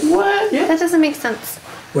 what? That doesn't make sense.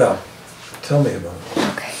 Well, tell me about it.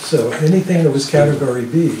 Okay. So anything that was Category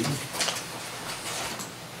B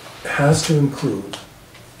has to include,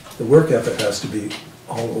 the work ethic has to be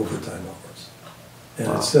all overtime hours. And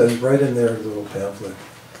it says right in their little pamphlet,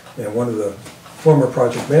 and one of the former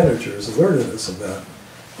project managers alerted us of that,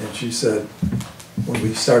 and she said, when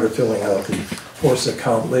we started filling out the force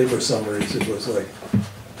account labor summaries, it was like,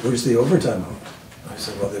 where's the overtime hours? I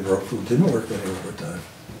said, well, they wrote who didn't work any overtime,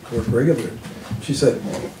 worked regularly. She said,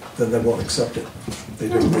 then they won't accept it. They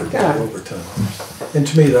didn't work God. any overtime hours. And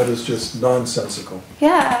to me, that is just nonsensical.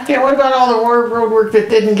 Yeah. Yeah, what about all the road work that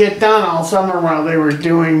didn't get done all summer while they were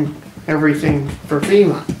doing everything for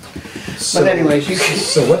FEMA? So- anyways, you can-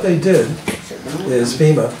 So what they did is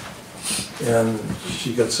FEMA, and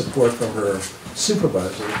she got support from her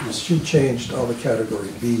supervisor, is she changed all the Category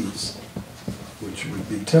Bs, which would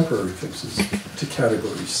be temporary fixes, to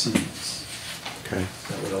Category Cs. Okay.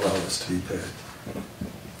 That would allow us to be paid.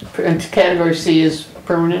 And category C is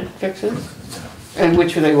permanent fixes? And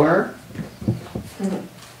which they were?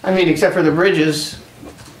 I mean, except for the bridges.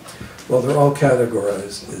 Well, they're all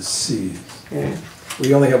categorized as Cs. Yeah.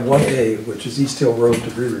 We only have one A, which is East Hill Road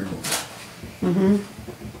debris removal. And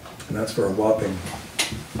that's for a whopping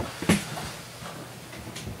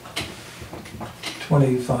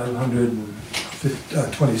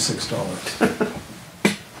 $2,526.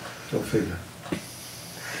 Go figure.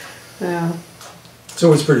 Yeah.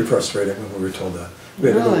 So it's pretty frustrating when we were told that. We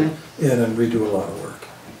had to Really? go in and redo a lot of work.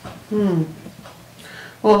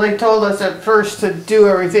 Well, they told us at first to do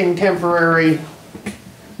everything temporary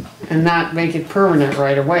and not make it permanent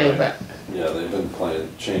right away, but Yeah, they've been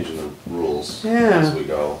changing the rules Yeah. as we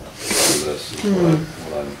go through this, is what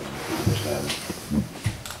I understand.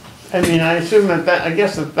 I mean, I assume I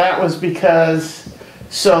guess that was because,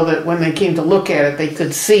 so that when they came to look at it, they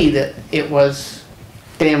could see that it was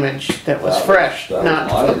damage that was fresh, That not.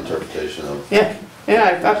 was my interpretation of, Yeah, yeah,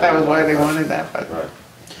 I thought that was why they wanted that, but right.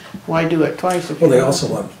 why do it twice if you Well, they don't- also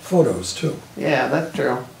want photos too. Yeah, that's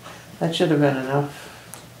true. That should have been enough.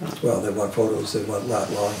 Well, they want photos, they want lot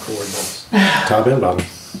long coordinates. Top and bottom.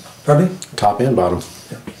 Pardon me? Top and bottom.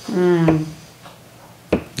 Yeah.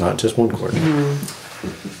 Not just one coordinate.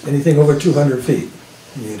 Anything over 200 feet,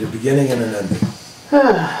 you need a beginning and an ending.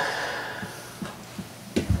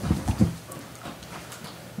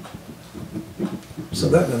 So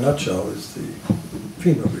that in a nutshell is the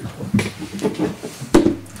FEMA report.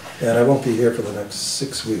 And I won't be here for the next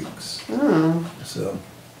 6 weeks. So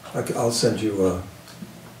I'll send you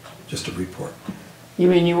just a report. You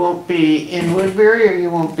mean you won't be in Woodbury or you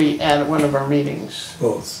won't be at one of our meetings?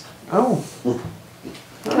 Both. Oh.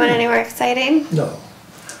 Going anywhere exciting? No.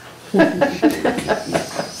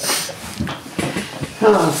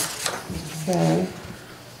 Huh. Okay.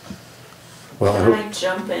 Well, I Can hope, I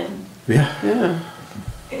jump in? yeah. Yeah.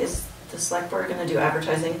 Is the select board gonna do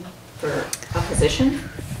advertising for a position?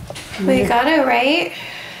 We gotta, right?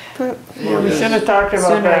 Yeah, we should have talked about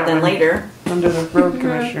Sooner that than one later. under the road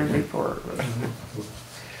commissioner report.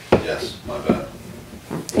 Yes, my bad.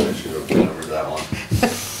 I should have remembered that one.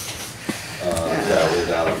 Yeah, we're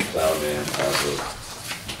down in as of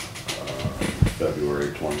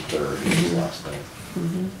February 23rd is the last day.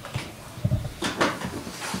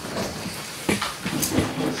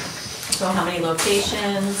 So how many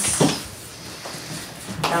locations?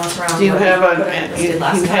 Bounce around. Do you what have we listed you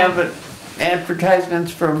last have time?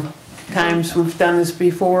 advertisements from times we've done this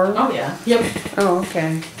before? Oh, yeah. Yep. Oh,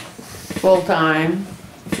 okay. Full time.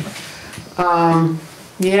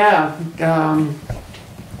 Yeah,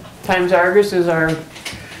 Times Argus is our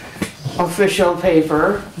official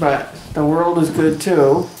paper, but the World is good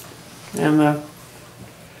too. And the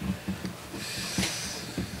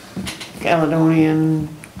Caledonian,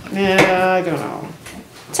 yeah, I don't know.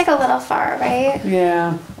 It's like a little far, right?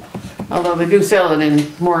 Yeah. Although they do sell it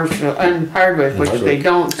in Morrisville and Hardwick, which they Hardwick.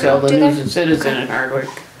 don't sell the Do they? News and Citizen in Hardwick.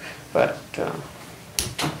 But,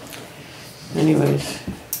 anyways.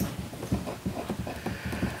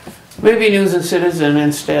 Maybe News and Citizen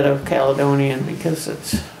instead of Caledonian because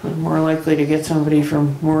it's more likely to get somebody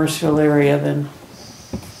from Morrisville area than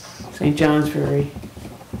St. Johnsbury.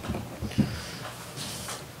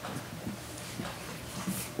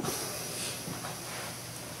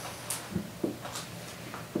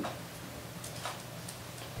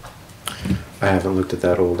 I haven't looked at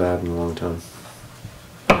that old ad in a long time.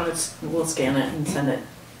 We'll scan it and send it.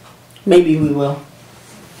 Maybe we will.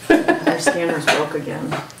 Our scanner's broke again.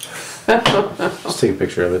 Just take a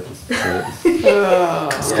picture of it.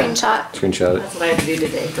 Screenshot. Screenshot it. That's what I had to do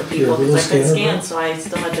today for people, Yeah, because I couldn't scanner, scan, right? so I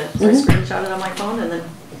still had to, so I screenshot it on my phone and then,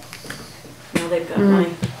 now they've got my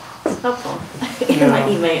cell phone and my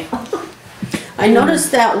email. I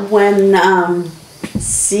noticed that when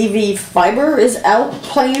CV fiber is out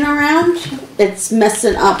playing around, it's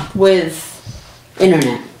messing up with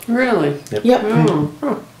internet. Really? Yep.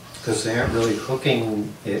 Oh. Because they aren't really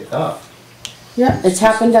hooking it up. Yep. It's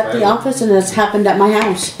happened at the office and it's happened at my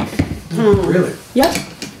house. Really? Yep.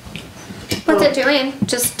 What's it doing?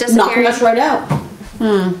 Just Knocking disappearing? us right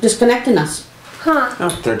out. Disconnecting us. Huh.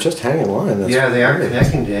 They're just hanging line. That's Yeah, they aren't weird.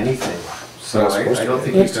 connecting to anything. So Not I supposed to don't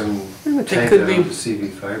be. think you can They tank could that be- onto CV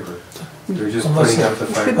fiber. They're just Unless putting up the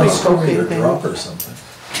could fiber. be Like screen or thing. drop or something.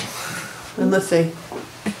 Unless they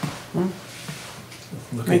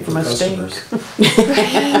Looking Make a for mistake. customers.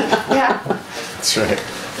 Yeah, That's right.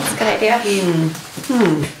 that's a good idea.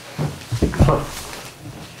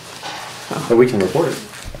 But we can report it.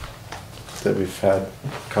 That we've had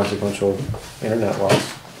consequential internet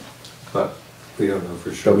loss. But we don't know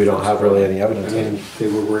for sure. But we don't have really any I evidence. mean, they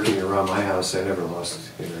were working around my house, I never lost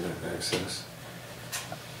internet access.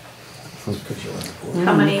 Put you on the board.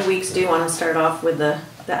 How many weeks do you want to start off with the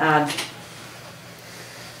ad?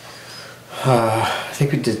 I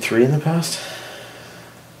think we did 3 in the past.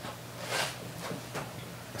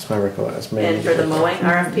 That's my recollection. That's maybe And for the mowing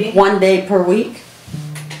RFP? 1 day per week.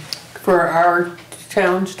 for our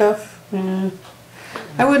town stuff. Yeah.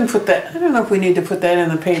 I wouldn't put that. I don't know if we need to put that in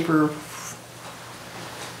the paper.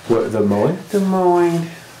 What, the mowing? The mowing.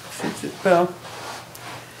 Well,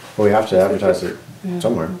 Well, we have to advertise it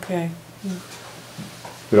somewhere. okay.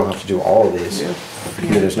 We don't have to do all of these. Yeah. I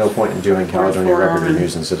mean, there's no point in doing Caledonia Record or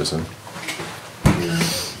News and Citizen.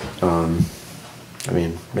 I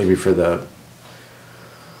mean, maybe for the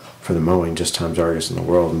mowing, just Times Argus in the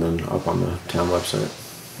World, and then up on the town website.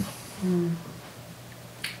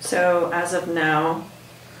 So as of now,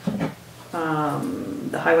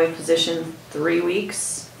 the highway position, 3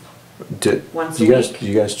 weeks. Once a you guys, week.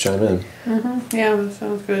 you guys chime in Yeah, that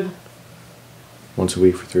sounds good. once a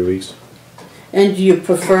week for 3 weeks. And do you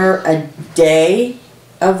prefer a day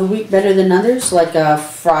of the week better than others, like a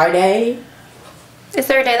Friday? Is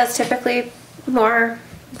there a day that's typically more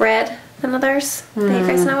read than others that you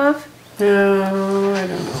guys know of? No, I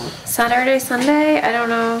don't know. Saturday, Sunday? I don't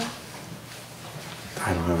know.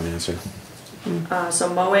 I don't have an answer. So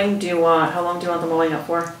mowing, how long do you want the mowing up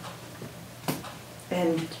for?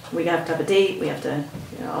 And we have to have a date, we have to,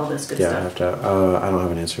 all this good Yeah, I stuff. have to. I don't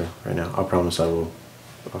have an answer right now. I'll promise I will.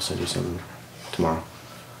 I'll send you something tomorrow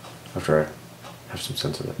after I have some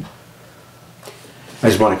sense of it. I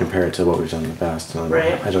just want to compare it to what we've done in the past. And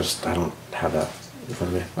Right. I don't have that in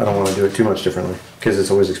front of me. I don't want to do it too much differently. Because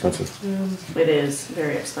it's always expensive. It is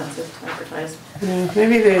very expensive to advertise. Yeah,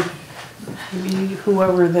 maybe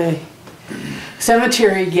whoever the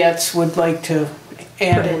cemetery gets would like to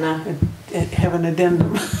add Put in have an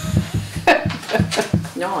addendum.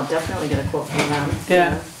 No, I'll definitely get a quote from them.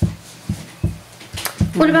 Yeah.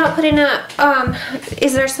 What about putting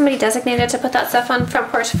is there somebody designated to put that stuff on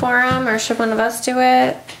Front Porch Forum, or should one of us do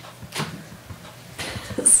it?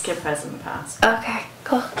 Skip has in the past. Okay,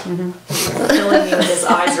 cool. Filling me with his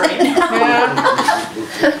eyes right now.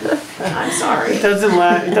 Yeah. I'm sorry. It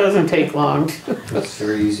doesn't take long. It's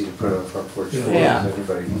very easy to put on front porch. Yeah.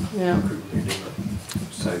 Everybody Yeah. could do it.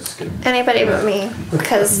 Besides Skip. Anybody but me,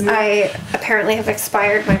 because I apparently have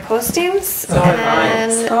expired my postings, Oh,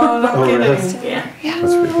 and Oh, no really? kidding. Yeah.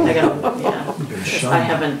 That's pretty cool. I got, yeah. You've been 'Cause shunned. I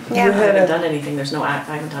haven't done anything. There's no act.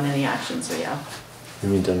 I haven't done any action. So yeah, You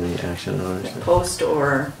mean done any action on it? post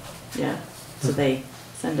or yeah. So they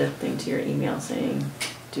send a thing to your email saying,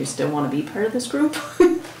 "Do you still want to be part of this group?"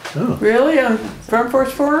 Oh. Really? On Front Porch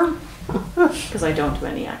Forum? Because I don't do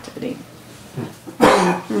any activity.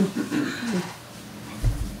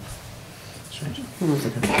 Strange.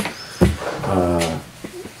 Okay.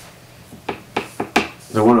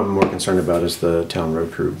 The one I'm more concerned about is the town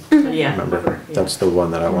road crew. Yeah. Remember, yeah. that's the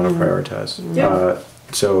one that I want to prioritize. Yep.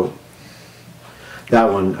 So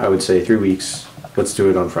that one, I would say 3 weeks. Let's do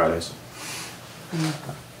it on Fridays.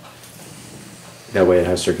 That way it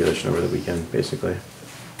has circulation over the weekend, basically.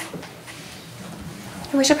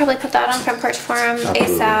 we should probably put that on Front Porch Forum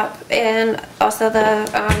Absolutely. ASAP, and also the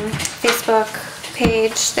Facebook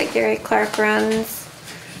page that Gary Clark runs.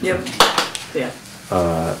 Yep. Yeah.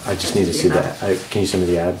 I just need to see that. Can you send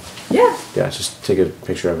me the ad? Yeah. Yeah, just take a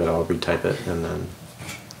picture of it. I'll retype it, and then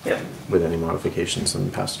Yep. with any modifications,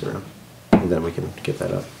 and pass it around, and then we can get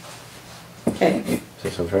that up. Okay. Does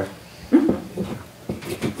that sound fair?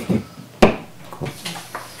 Cool.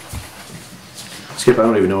 Skip, I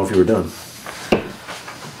don't even know if you were done.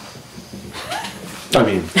 I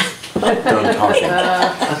mean, done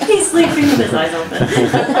talking. He's sleeping with his eyes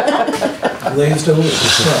open. Glazed over.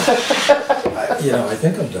 You know, I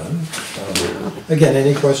think I'm done. Again,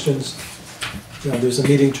 any questions? You know, there's a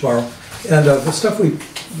meeting tomorrow. And the stuff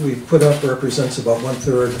we put up represents about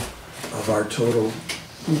 1/3 of our total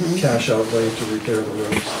cash outlay to repair the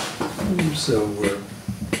roads. So we're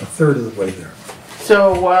 1/3 of the way there.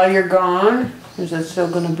 So while you're gone, is that still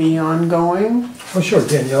gonna be ongoing? Oh, sure,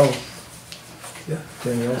 Danielle. Yeah,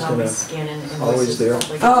 Danielle's Always gonna, scanning invoices. always there.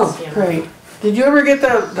 like Oh, scanning. great. Did you ever get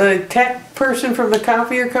the tech person from the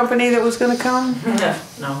copier company that was gonna come?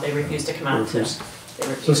 No, they refused to come out too. Refused. They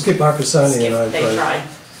refused. so Skip Marcassani and I They tried.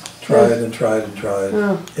 tried and tried and tried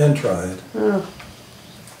Oh. and tried. Oh.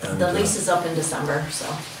 And, The lease is up in December, so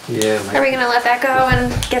Yeah. Are we gonna let that go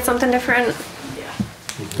and get something different? yeah,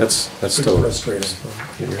 That's It's still. frustrating.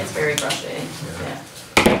 it's very frustrating. Yeah.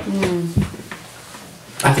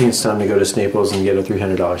 I think it's time to go to Staples and get a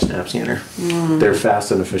 $300 snap scanner. They're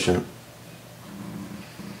fast and efficient.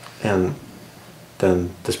 And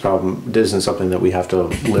then this problem isn't something that we have to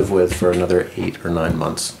live with for another 8 or 9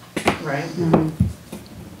 months. Right.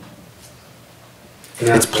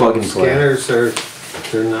 It's plug and play. Scanners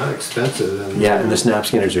they're not expensive and. Yeah, and the snap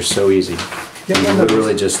scanners are so easy. Get You one that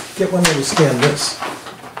literally will- just, Get one that will scan this.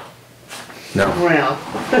 no. Well,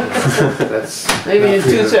 That's. maybe not in two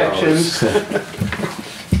 $300. sections.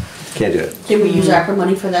 Can't do it. Can we use ARPA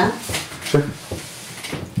money for that? Sure.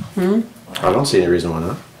 I don't see any reason why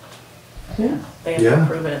not. Yeah. They have to Yeah.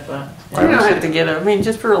 approve it, but You don't have to get it, I mean,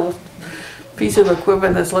 just for a piece of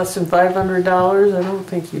equipment that's less than $500, I don't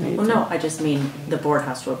think you need to. well, no, I just mean the board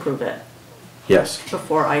has to approve it Yes,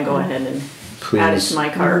 before I go ahead and add it please, to my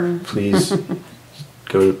cart. please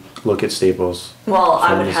go look at Staples. Well,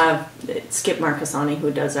 I would Please. have Skip Marcassani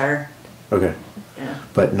who does our Okay, yeah.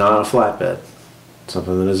 but not a flatbed.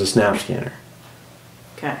 Something that is a snap scanner.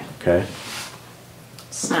 Okay. Okay.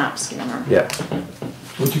 Snap scanner. Yeah.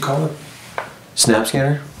 What'd you call it? Snap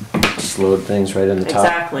scanner. Just load things right in the top.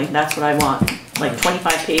 Exactly. That's what I want. Like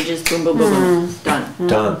 25 pages. Boom, boom, boom, boom. Done.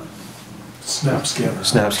 Done. Snap scanner.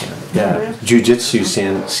 Snap scanner. Yeah. Jiu-Jitsu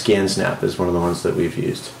scan snap is one of the ones that we've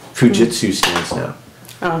used. Fujitsu scan snap.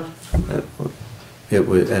 Oh, It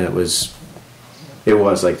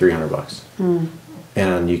was like $300.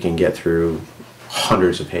 And you can get through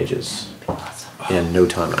hundreds of pages in no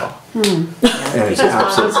time at all. And it's It's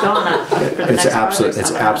absolutely, gone for the it's next absolutely,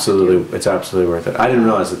 project. it's absolutely worth it. I didn't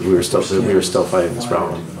realize that we were still fighting this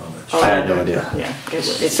problem. I had no idea. Yeah.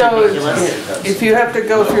 It's so ridiculous. if you have to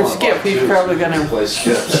go through Skip, he's probably gonna buy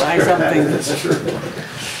something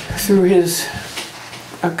through his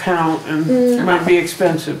account, and it might be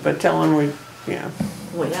expensive, but tell him yeah.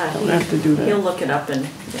 Well, yeah, Don't have to do that. he'll look it up and,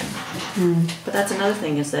 yeah. But that's another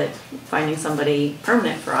thing, is that finding somebody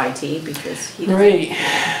permanent for IT, because he doesn't. Right,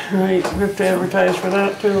 right, we have to advertise for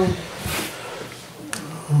that too.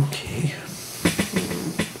 Okay.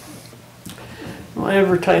 We'll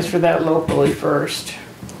advertise for that locally first.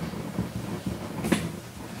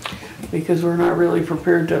 Because we're not really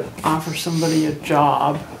prepared to offer somebody a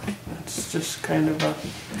job. It's just kind of a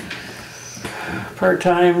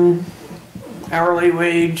part-time, hourly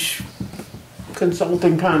wage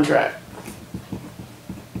consulting contract.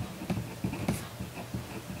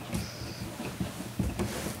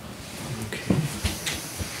 Okay.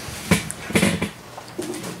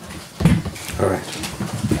 All right.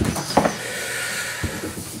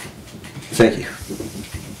 Thank you.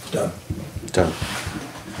 Done. Done.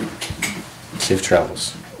 Safe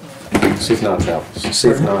travels. Safe not travels.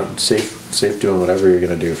 Safe not, safe doing whatever you're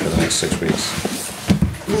gonna do for the next 6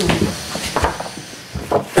 weeks.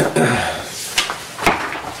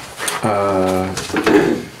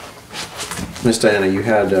 Miss Diana, you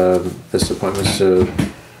had this appointments to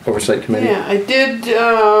Oversight Committee? Yeah, I did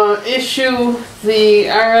issue the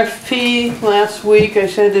RFP last week. I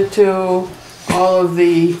sent it to all of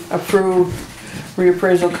the approved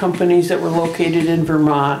reappraisal companies that were located in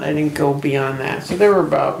Vermont. I didn't go beyond that. So there were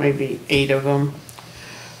about maybe 8 of them.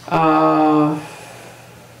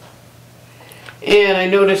 And I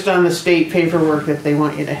noticed on the state paperwork that they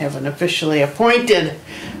want you to have an officially appointed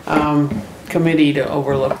committee to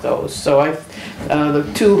overlook those. So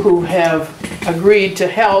the 2 who have agreed to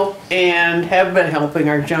help and have been helping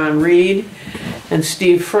are John Reed and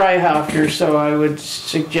Steve Freihafner. So I would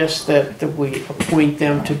suggest that we appoint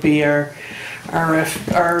them to be our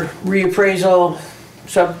reappraisal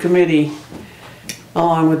subcommittee,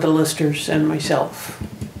 along with the listers and myself.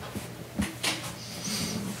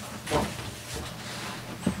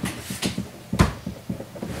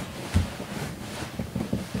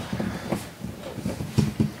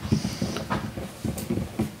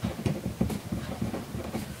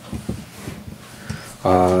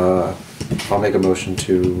 I'll make a motion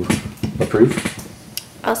to approve.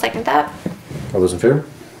 I'll second that. All those in favor?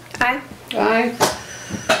 Aye. Aye.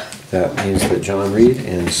 That means that John Reed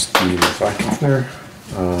and Steve Flackhoffner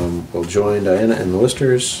will join Diana and the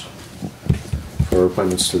listers for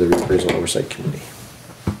appointments to the Reappraisal Oversight Committee.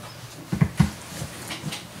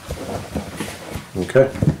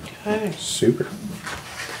 Okay, Okay. super.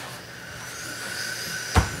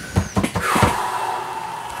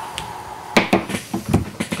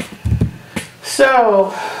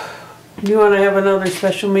 So, do you want to have another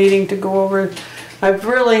special meeting to go over? I've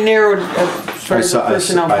really narrowed as far as the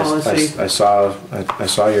personnel policy. I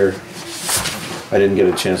saw your, I didn't get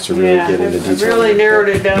a chance to really Yeah, get into I've detail. really narrowed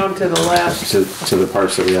it down to the last To the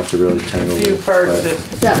parts that we have to really tangle with. few parts but-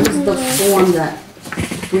 that, That was the form that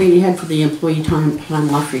Brady had for the employee time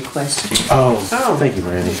off request. Oh, Oh. thank you,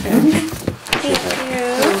 Brandy. Thank you.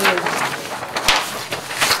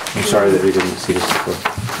 I'm sorry that we didn't see this before.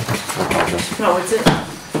 I apologize. No, it's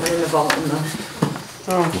in the vault in the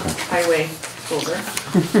oh, highway folder.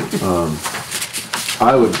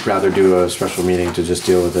 I would rather do a special meeting to just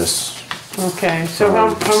deal with this. okay,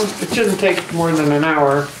 so it shouldn't take more than an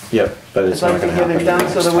hour. Yep, but it's I'd not like to gonna get happen. it done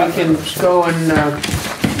so that we can go and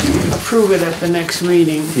approve it at the next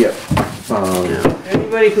meeting. Yep.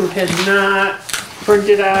 Anybody who has not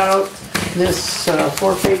printed out this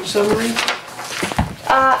 4-page summary?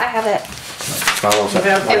 I have it. I You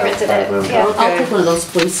have- I printed it, them. yeah. I'll Okay. take one of those,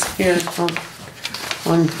 please. Here,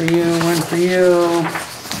 one for you, one for you,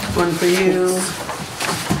 one for you,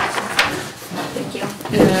 Thank you.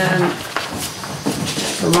 and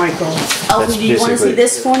for Michael. Elton, do you wanna see basically-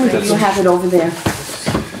 this form, or do you have it over there?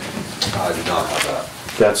 I do not have that.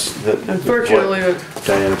 That's Unfortunately, what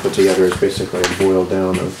Diana put together is basically a boil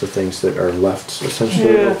down of the things that are left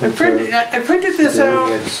essentially. yeah, open to- I printed this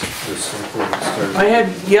out. I had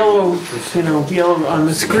yellow on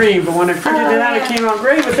the screen, but when I printed it out, it came out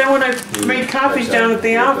gray. But then when I made copies down at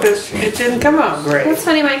the office, it didn't come out gray. That's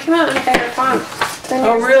funny, mine came out in a bigger font. than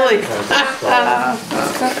Oh, yours really? did.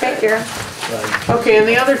 Go figure. Okay, and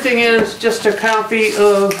the other thing is just a copy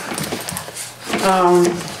of,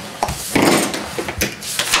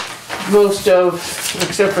 most of,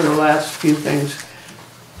 except for the last few things,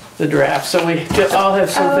 the draft. So we all have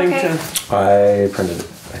something okay. to, I printed it.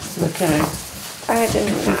 okay. I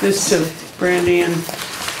didn't. Give this to Brandy and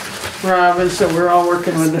Robin, so we're all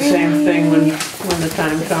working with the same thing when the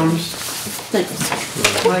time comes.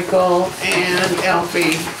 Thanks. Michael and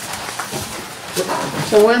Alfie.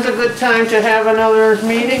 So when's a good time to have another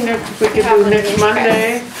meeting? We could do next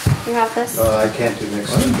Monday? We You have this? I can't do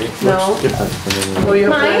next Sunday. No? Different from Oh, you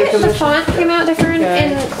have planning Mine, the commission? font came out different,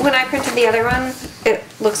 Okay. and when I printed the other one, it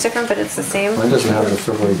looks different, but it's the same. Mine doesn't have the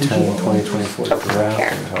February 10, 2024 Here.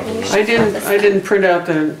 draft. I didn't print out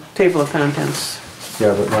the table of contents.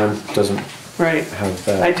 Yeah, but mine doesn't Right. have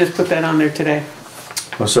I that. just put that on there today.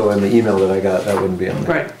 Oh, so in the email that I got, that wouldn't be on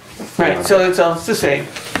there. Right. So it's all the same.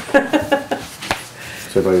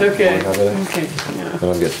 So everybody Okay. have it? Okay, yeah. Then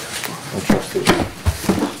I'm good. I trust it.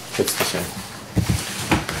 It's the same.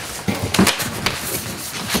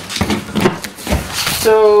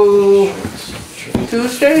 So,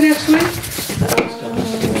 Tuesday next week?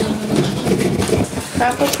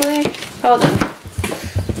 Probably. Hold on,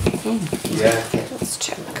 Yeah, I can't, let's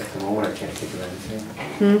check. at the moment I can't think of anything.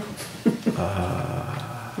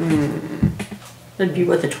 That'd be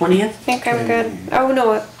what, the 20th? I think I'm good. Oh,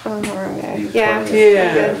 no, oh, no, wrong day. The Yeah. 20th.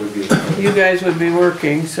 Yeah. That would be- You guys would be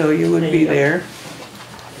working, so you would There be you go. there.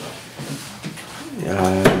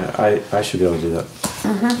 Yeah, I should be able to do that.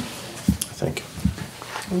 I think.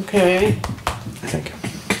 Okay, I think.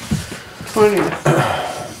 20th.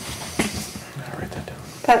 I'll write that down.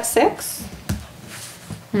 At 6?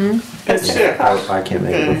 At 6, I can't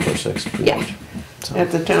make it Okay. before 6. pretty Yeah. much. So,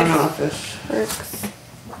 at the town office. Works.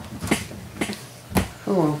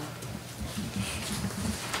 Cool.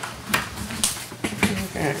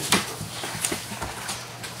 Okay.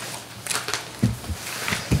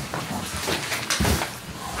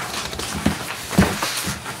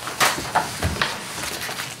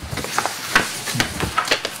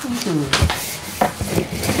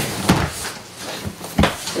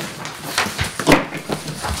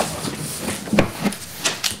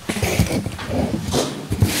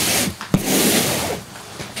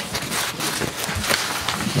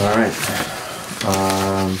 all right.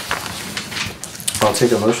 I'll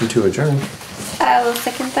take a motion to adjourn. I will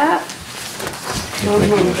second that. I'll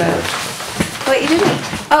move that. Wait, you didn't?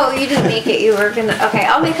 Oh, you didn't make it. You were gonna. Okay,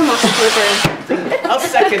 I'll make a motion to adjourn. I'll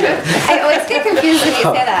second it. I always get confused when you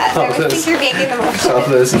say that. I Oh, always think you're making the motion. All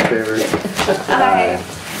those in favor? Alright.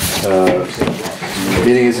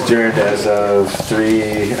 Meeting is adjourned as of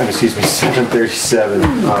 7:37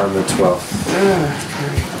 on the 12th.